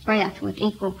next breath with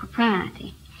equal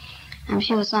propriety. I'm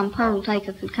sure some poll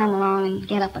taker could come along and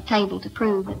get up a table to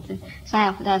prove that the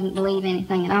South doesn't believe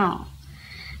anything at all.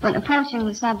 But approaching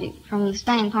the subject from the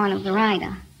standpoint of the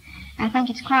writer, I think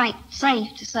it's quite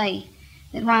safe to say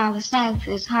that while the South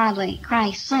is hardly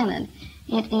Christ-centered,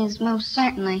 it is most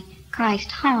certainly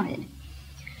Christ-haunted.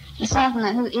 The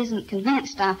Southerner who isn't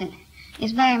convinced of it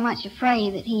is very much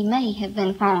afraid that he may have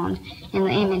been formed in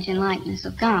the image and likeness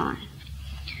of God.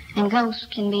 And ghosts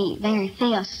can be very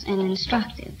fierce and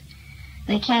instructive.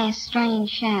 They cast strange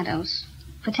shadows,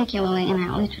 particularly in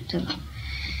our literature.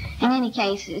 In any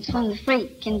case, it's when the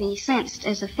freak can be sensed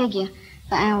as a figure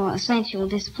for our essential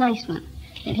displacement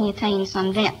that he attains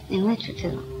some depth in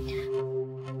literature.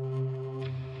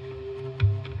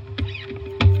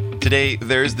 Today,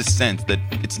 there is the sense that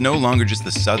it's no longer just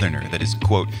the Southerner that is,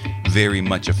 quote, very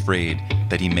much afraid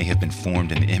that he may have been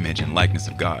formed in the image and likeness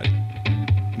of God.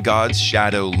 God's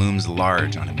shadow looms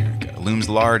large on America, looms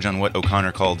large on what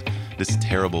O'Connor called this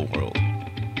terrible world.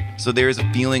 So there is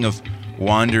a feeling of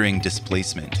wandering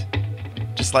displacement.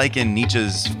 Just like in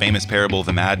Nietzsche's famous parable,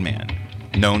 The Madman,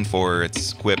 known for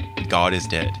its quip, God is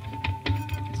dead.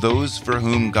 Those for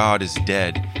whom God is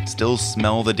dead still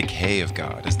smell the decay of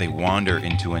God as they wander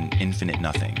into an infinite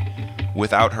nothing,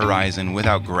 without horizon,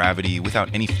 without gravity,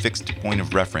 without any fixed point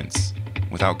of reference,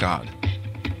 without God.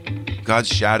 God's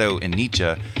shadow in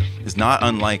Nietzsche is not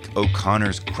unlike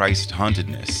O'Connor's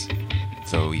Christ-hauntedness,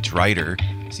 though each writer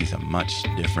sees a much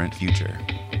different future.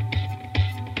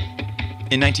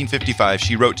 In 1955,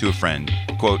 she wrote to a friend,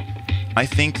 quote, I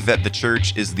think that the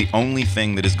church is the only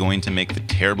thing that is going to make the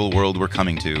terrible world we're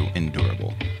coming to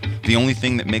endurable. The only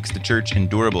thing that makes the church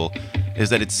endurable is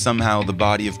that it's somehow the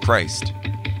body of Christ,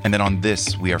 and that on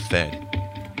this we are fed.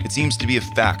 It seems to be a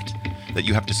fact that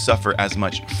you have to suffer as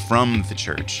much from the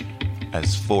church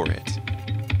as for it.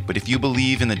 But if you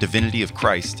believe in the divinity of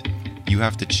Christ, you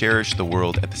have to cherish the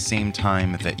world at the same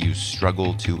time that you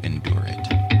struggle to endure it.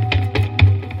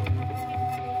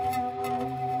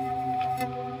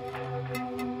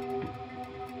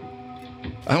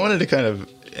 I wanted to kind of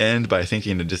end by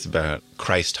thinking just about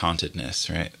Christ-hauntedness,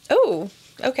 right? Oh,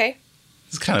 okay.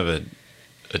 It's kind of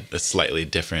a slightly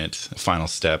different final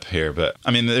step here, but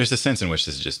I mean, there's a sense in which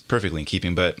this is just perfectly in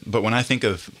keeping. But when I think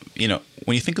of,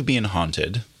 when you think of being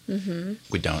haunted,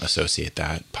 we don't associate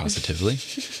that positively.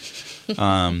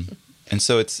 And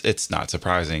so it's not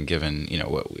surprising given,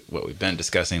 what we've been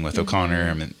discussing with O'Connor.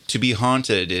 I mean, to be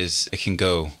haunted it can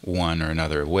go one or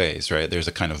another ways, right? There's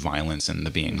a kind of violence in the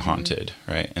being haunted,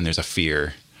 right? And there's a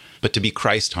fear. But to be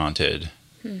Christ haunted,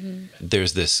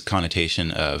 there's this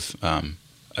connotation of,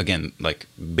 again, like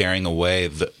bearing away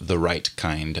the right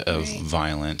kind of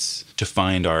violence to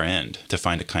find our end, to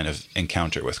find a kind of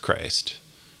encounter with Christ.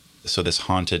 So this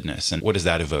hauntedness, and what does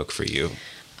that evoke for you?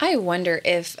 I wonder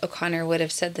if O'Connor would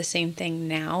have said the same thing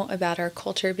now about our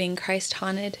culture being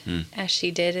Christ-haunted as she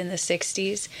did in the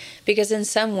 60s. Because in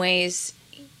some ways,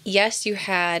 yes, you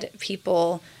had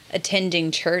people attending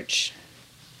church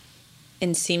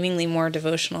in seemingly more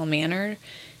devotional manner.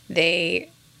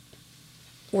 They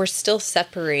were still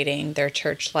separating their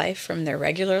church life from their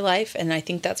regular life. And I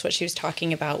think that's what she was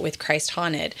talking about with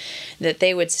Christ-haunted, that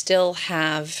they would still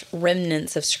have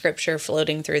remnants of scripture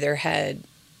floating through their head,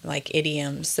 like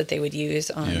idioms that they would use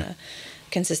on a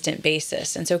consistent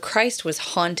basis. And so Christ was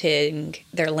haunting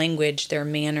their language, their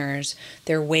manners,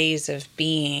 their ways of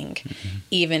being,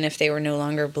 even if they were no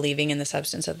longer believing in the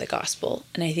substance of the gospel.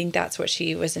 And I think that's what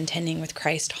she was intending with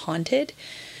Christ haunted.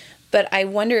 But I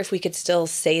wonder if we could still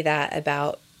say that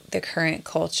about the current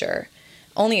culture.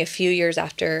 Only a few years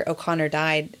after O'Connor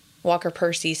died, Walker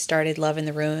Percy started Love in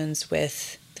the Ruins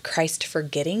with Christ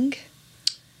forgetting.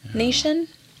 nation.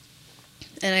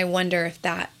 And I wonder if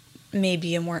that may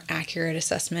be a more accurate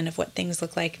assessment of what things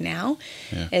look like now,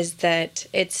 is that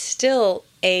it's still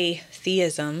a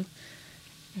theism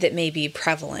that may be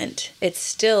prevalent. It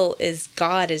still is,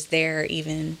 God is there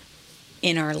even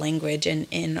in our language and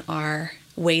in our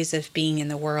ways of being in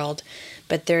the world,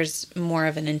 but there's more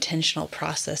of an intentional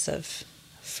process of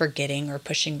forgetting or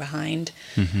pushing behind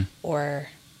or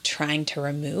trying to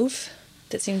remove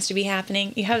that seems to be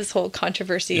happening. You have this whole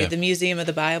controversy of the Museum of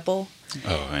the Bible.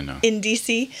 Oh, I know. In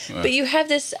DC. But you have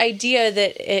this idea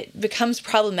that it becomes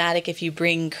problematic if you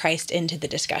bring Christ into the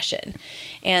discussion.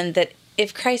 And that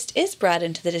if Christ is brought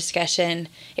into the discussion,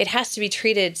 it has to be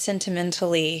treated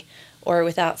sentimentally or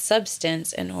without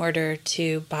substance in order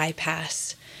to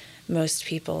bypass most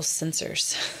people's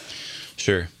censors.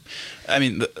 Sure. I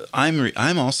mean,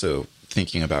 I'm also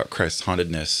thinking about Christ's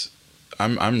hauntedness.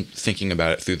 I'm thinking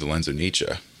about it through the lens of Nietzsche.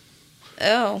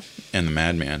 Oh. And the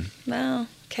Madman. Oh,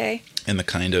 okay. And the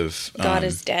kind of... God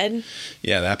is dead?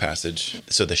 Yeah, that passage.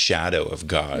 So the shadow of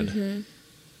God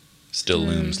still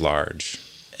looms large.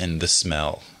 And the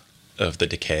smell of the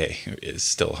decay is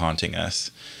still haunting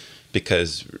us.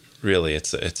 Because really,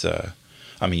 it's a...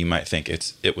 I mean, you might think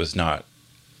it was not...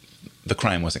 The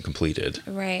crime wasn't completed.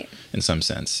 Right. In some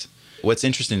sense. What's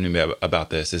interesting to me about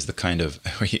this is the kind of...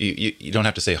 You don't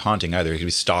have to say haunting either. It could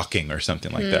be stalking or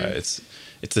something like that. It's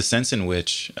the sense in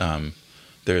which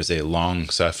there's a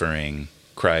long-suffering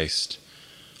Christ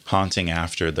haunting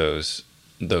after those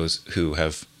who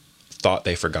have thought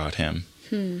they forgot him.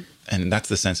 And that's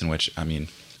the sense in which, I mean,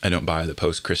 I don't buy the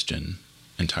post-Christian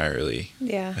entirely.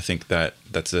 Yeah. I think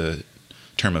that's a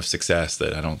term of success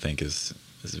that I don't think has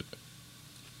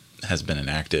been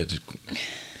enacted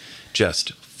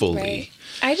just fully. Right.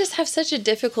 I just have such a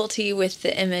difficulty with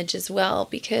the image as well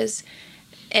because,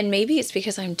 and maybe it's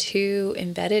because I'm too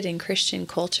embedded in Christian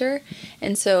culture.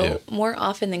 And so more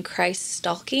often than Christ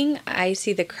stalking, I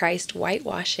see the Christ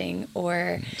whitewashing,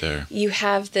 or you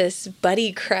have this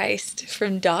buddy Christ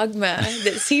from Dogma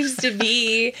that seems to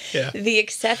be the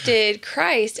accepted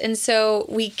Christ. And so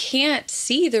we can't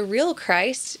see the real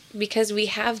Christ because we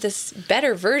have this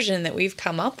better version that we've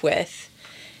come up with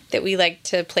that we like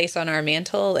to place on our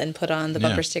mantle and put on the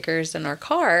bumper stickers in our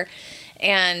car.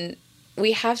 And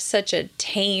we have such a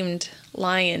tamed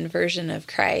lion version of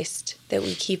Christ that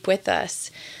we keep with us.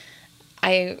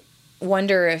 I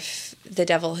wonder if the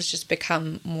devil has just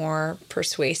become more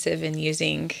persuasive in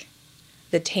using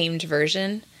the tamed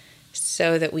version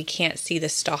so that we can't see the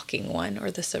stalking one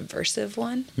or the subversive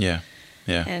one. Yeah.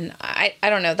 Yeah. And I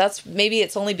don't know. Maybe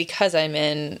it's only because I'm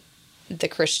in the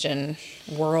Christian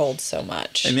world so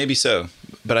much. And maybe so.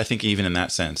 But I think even in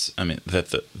that sense, I mean,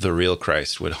 that the real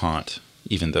Christ would haunt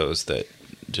even those that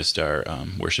just are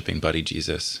worshiping Buddy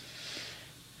Jesus.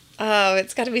 Oh,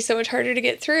 it's got to be so much harder to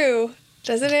get through,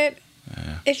 doesn't it?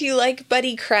 If you like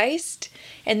Buddy Christ,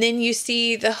 and then you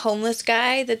see the homeless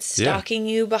guy that's stalking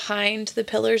you behind the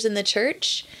pillars in the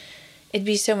church, it'd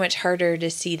be so much harder to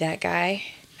see that guy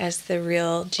as the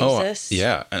real Jesus. Oh,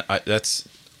 yeah. And that's...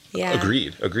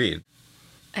 Agreed.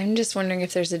 I'm just wondering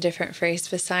if there's a different phrase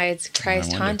besides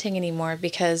Christ haunting anymore,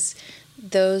 because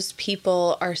those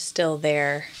people are still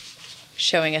there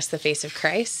showing us the face of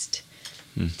Christ.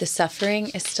 The suffering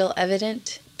is still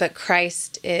evident, but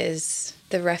Christ is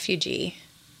the refugee.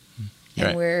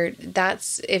 And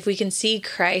if we can see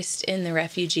Christ in the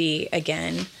refugee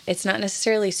again, it's not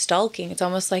necessarily stalking. It's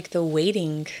almost like the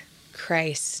waiting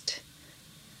Christ,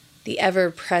 the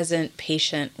ever-present,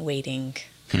 patient, waiting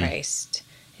Christ.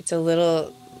 It's a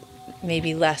little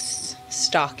maybe less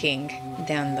stalking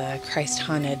than the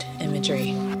Christ-haunted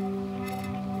imagery.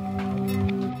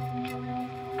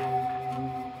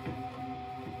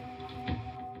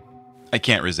 I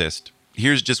can't resist.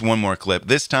 Here's just one more clip,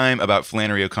 this time about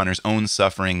Flannery O'Connor's own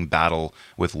suffering battle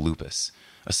with lupus,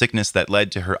 a sickness that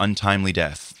led to her untimely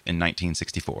death in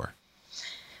 1964.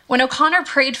 When O'Connor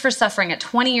prayed for suffering at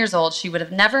 20 years old, she would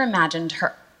have never imagined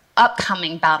her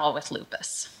upcoming battle with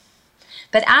lupus.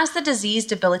 But as the disease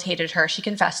debilitated her, she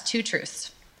confessed two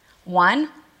truths. One,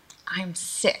 I'm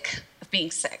sick of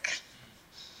being sick.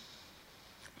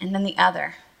 And then the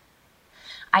other,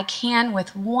 I can,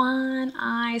 with one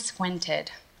eye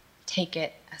squinted, take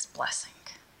it as blessing.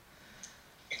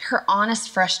 Her honest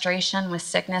frustration with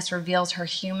sickness reveals her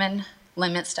human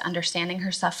limits to understanding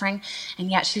her suffering,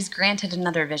 and yet she's granted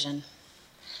another vision.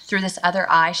 Through this other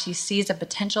eye, she sees a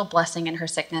potential blessing in her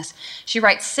sickness. She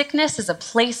writes, sickness is a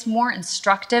place more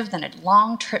instructive than a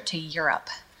long trip to Europe.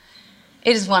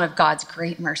 It is one of God's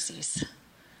great mercies.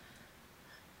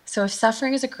 So if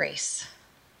suffering is a grace,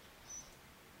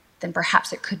 then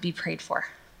perhaps it could be prayed for.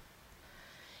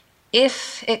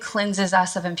 If it cleanses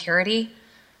us of impurity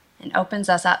and opens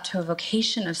us up to a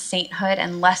vocation of sainthood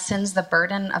and lessens the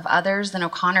burden of others, then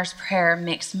O'Connor's prayer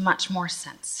makes much more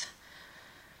sense.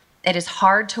 It is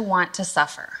hard to want to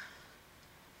suffer,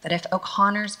 but if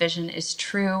O'Connor's vision is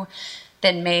true,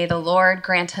 then may the Lord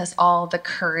grant us all the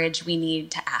courage we need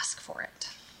to ask for it.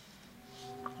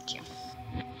 Thank you.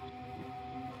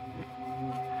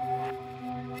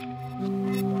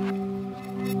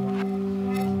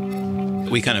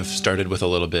 We kind of started with a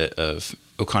little bit of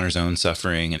O'Connor's own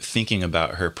suffering and thinking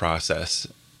about her process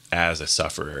as a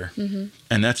sufferer. Mm-hmm.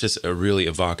 And that's just a really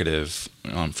evocative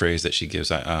phrase that she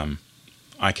gives.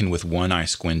 I can, with one eye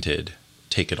squinted,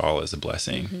 take it all as a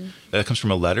blessing. Mm-hmm. That comes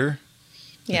from a letter.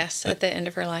 Yes, at the end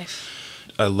of her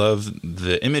life. I love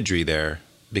the imagery there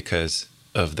because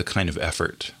of the kind of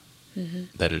effort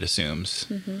that it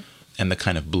assumes and the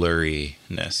kind of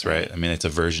blurriness, right? I mean, it's a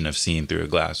version of seeing through a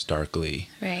glass darkly.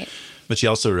 Right. But she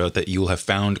also wrote that you will have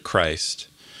found Christ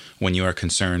when you are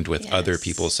concerned with other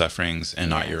people's sufferings and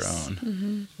not your own.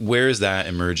 Mm-hmm. Where is that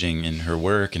emerging in her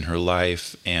work, in her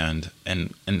life, and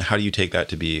how do you take that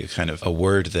to be kind of a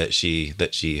word that she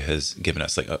has given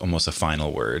us, like almost a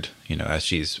final word, you know, as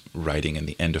she's writing in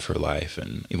the end of her life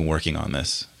and even working on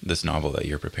this novel that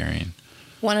you're preparing?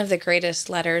 One of the greatest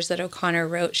letters that O'Connor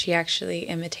wrote, she actually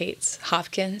imitates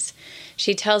Hopkins.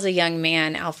 She tells a young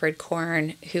man, Alfred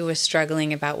Korn, who was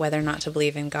struggling about whether or not to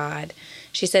believe in God.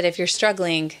 She said, if you're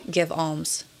struggling, give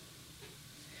alms.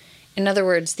 In other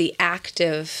words, the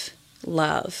active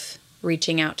love,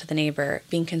 reaching out to the neighbor,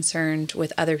 being concerned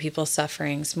with other people's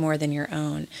sufferings more than your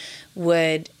own,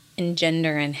 would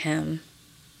engender in him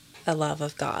a love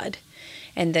of God.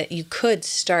 And that you could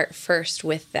start first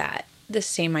with that. The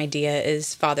same idea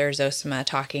is Father Zosima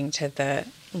talking to the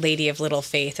Lady of Little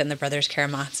Faith and the Brothers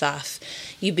Karamazov.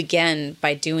 You begin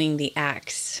by doing the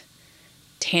acts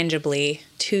tangibly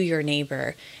to your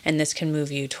neighbor, and this can move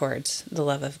you towards the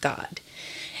love of God.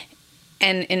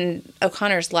 And in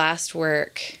O'Connor's last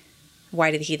work,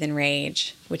 Why Did the Heathen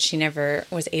Rage, which she never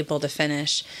was able to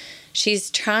finish,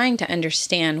 she's trying to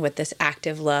understand what this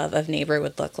active love of neighbor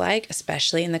would look like,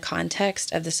 especially in the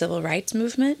context of the civil rights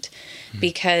movement,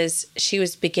 because she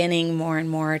was beginning more and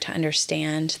more to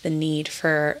understand the need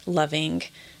for loving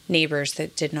neighbors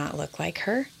that did not look like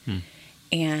her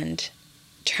and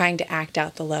trying to act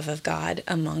out the love of God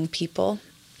among people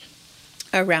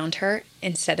around her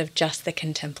instead of just the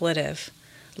contemplative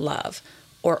love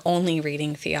or only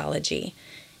reading theology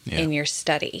in your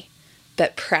study,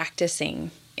 but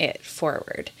practicing it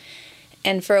forward.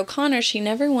 And for O'Connor, she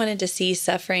never wanted to see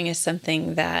suffering as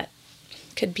something that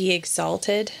could be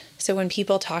exalted. So when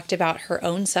people talked about her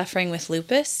own suffering with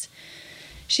lupus,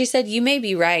 she said, you may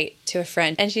be right, to a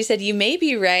friend. And she said, you may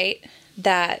be right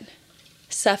that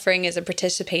suffering is a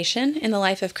participation in the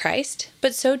life of Christ,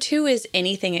 but so too is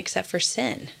anything except for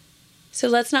sin. So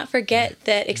let's not forget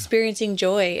that experiencing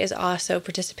joy is also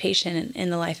participation in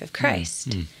the life of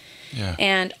Christ. Yeah.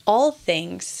 And all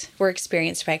things were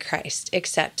experienced by Christ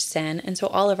except sin. And so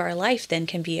all of our life then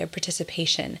can be a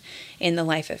participation in the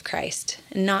life of Christ,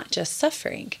 not just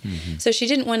suffering. So she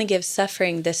didn't want to give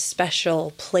suffering this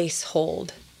special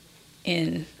placehold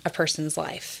in a person's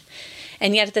life.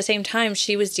 And yet at the same time,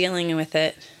 she was dealing with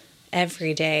it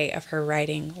every day of her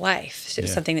writing life. So it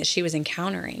was something that she was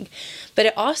encountering. But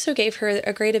it also gave her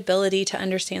a great ability to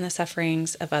understand the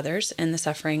sufferings of others and the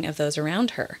suffering of those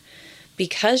around her.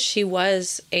 Because she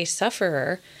was a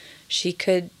sufferer, she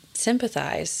could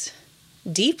sympathize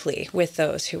deeply with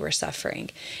those who were suffering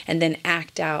and then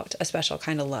act out a special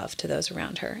kind of love to those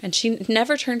around her. And she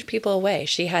never turned people away.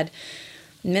 She had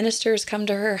ministers come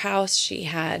to her house. She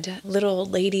had little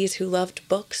ladies who loved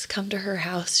books come to her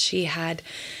house. She had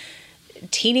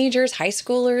teenagers, high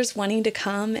schoolers wanting to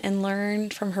come and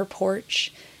learn from her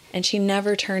porch. And she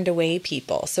never turned away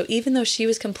people. So even though she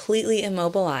was completely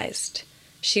immobilized,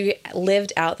 she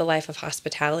lived out the life of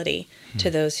hospitality to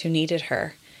those who needed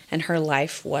her, and her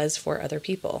life was for other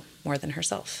people more than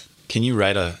herself. Can you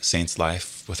write a saint's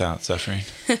life without suffering?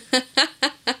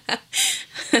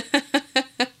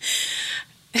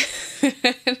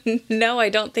 No, I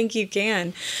don't think you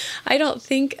can. I don't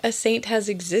think a saint has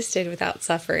existed without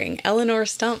suffering. Eleanor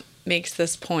Stump makes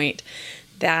this point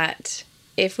that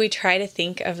if we try to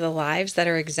think of the lives that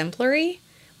are exemplary,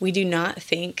 we do not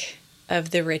think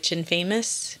of the rich and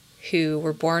famous who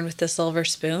were born with the silver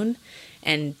spoon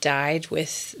and died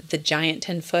with the giant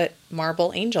 10-foot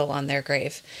marble angel on their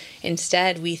grave.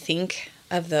 Instead, we think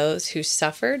of those who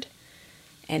suffered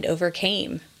and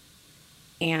overcame,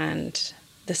 and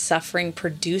the suffering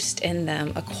produced in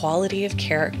them a quality of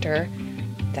character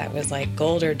that was like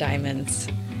gold or diamonds,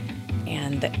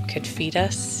 and that could feed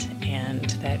us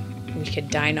and that we could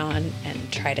dine on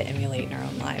and try to emulate in our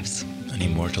own lives. An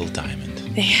immortal diamond.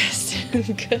 Yes,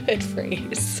 good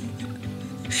phrase.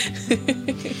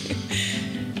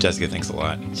 Jessica, thanks a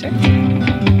lot. Sure.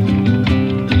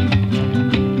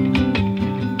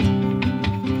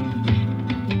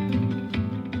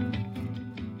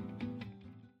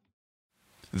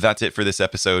 That's it for this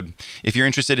episode. If you're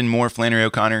interested in more Flannery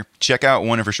O'Connor, check out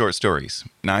one of her short stories.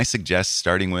 Now, I suggest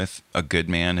starting with A Good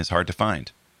Man is Hard to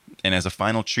Find. And as a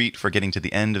final treat for getting to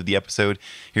the end of the episode,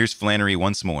 here's Flannery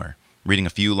once more, reading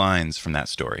a few lines from that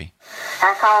story.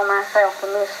 I call myself a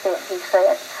misfit, he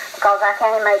said, because I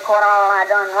can't make what all I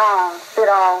done wrong fit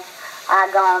all I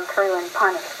gone through in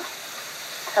punishment.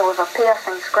 There was a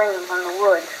piercing scream from the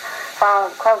woods,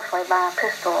 followed closely by a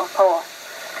pistol report.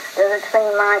 Does it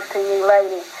seem right to you,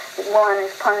 lady, that one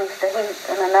is punished a heap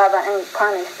and another ain't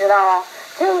punished at all?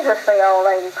 Jesus, the old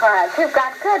lady cried, you've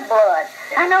got good blood.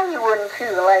 I know you wouldn't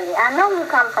shoot a lady. I know you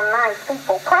come from nice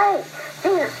people. Pray.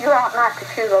 Jesus, you ought not to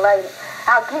shoot a lady.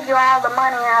 I'll give you all the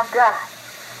money I've got.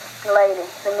 Lady,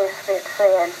 the misfit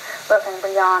said, looking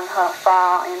beyond her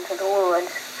far into the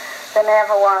woods, there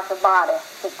never was a body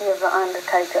that gives the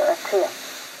undertaker a tip.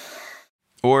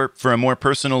 Or, for a more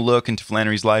personal look into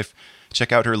Flannery's life,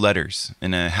 check out her letters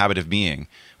in A Habit of Being,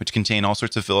 which contain all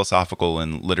sorts of philosophical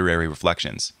and literary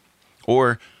reflections.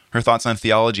 Or her thoughts on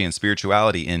theology and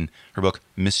spirituality in her book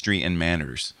Mystery and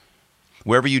Manners.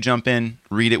 Wherever you jump in,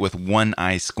 read it with one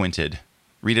eye squinted.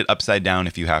 Read it upside down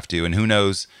if you have to, and who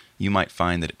knows, you might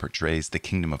find that it portrays the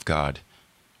kingdom of God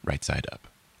right side up.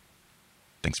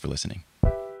 Thanks for listening.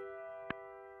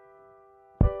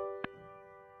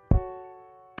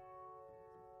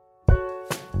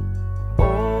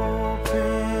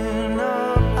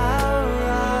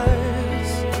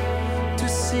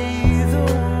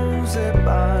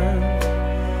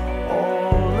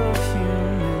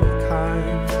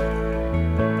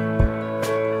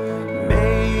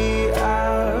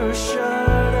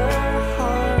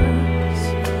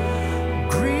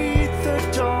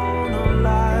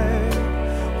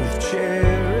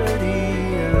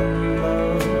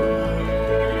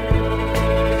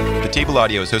 Table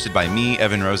Audio is hosted by me,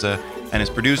 Evan Rosa, and is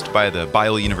produced by the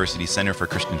Biola University Center for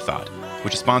Christian Thought,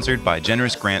 which is sponsored by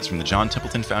generous grants from the John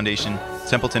Templeton Foundation,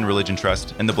 Templeton Religion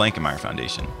Trust, and the Blankenmeyer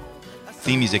Foundation.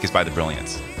 Theme music is by The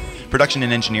Brilliance. Production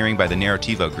and engineering by the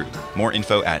Narrativo Group. More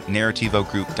info at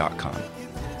narrativogroup.com.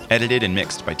 Edited and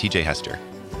mixed by TJ Hester.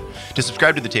 To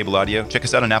subscribe to the Table Audio, check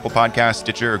us out on Apple Podcasts,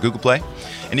 Stitcher, or Google Play.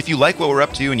 And if you like what we're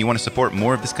up to and you want to support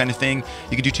more of this kind of thing,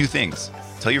 you can do two things.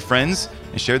 Tell your friends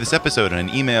and share this episode on an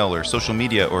email or social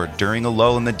media or during a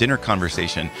lull in the dinner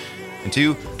conversation. And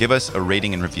two, give us a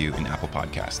rating and review in Apple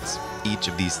Podcasts. Each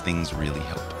of these things really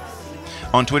help.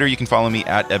 On Twitter, you can follow me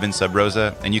at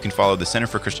EvanSubRosa, and you can follow the Center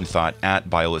for Christian Thought at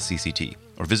BiolaCCT,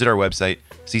 or visit our website,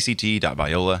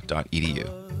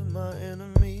 cct.biola.edu.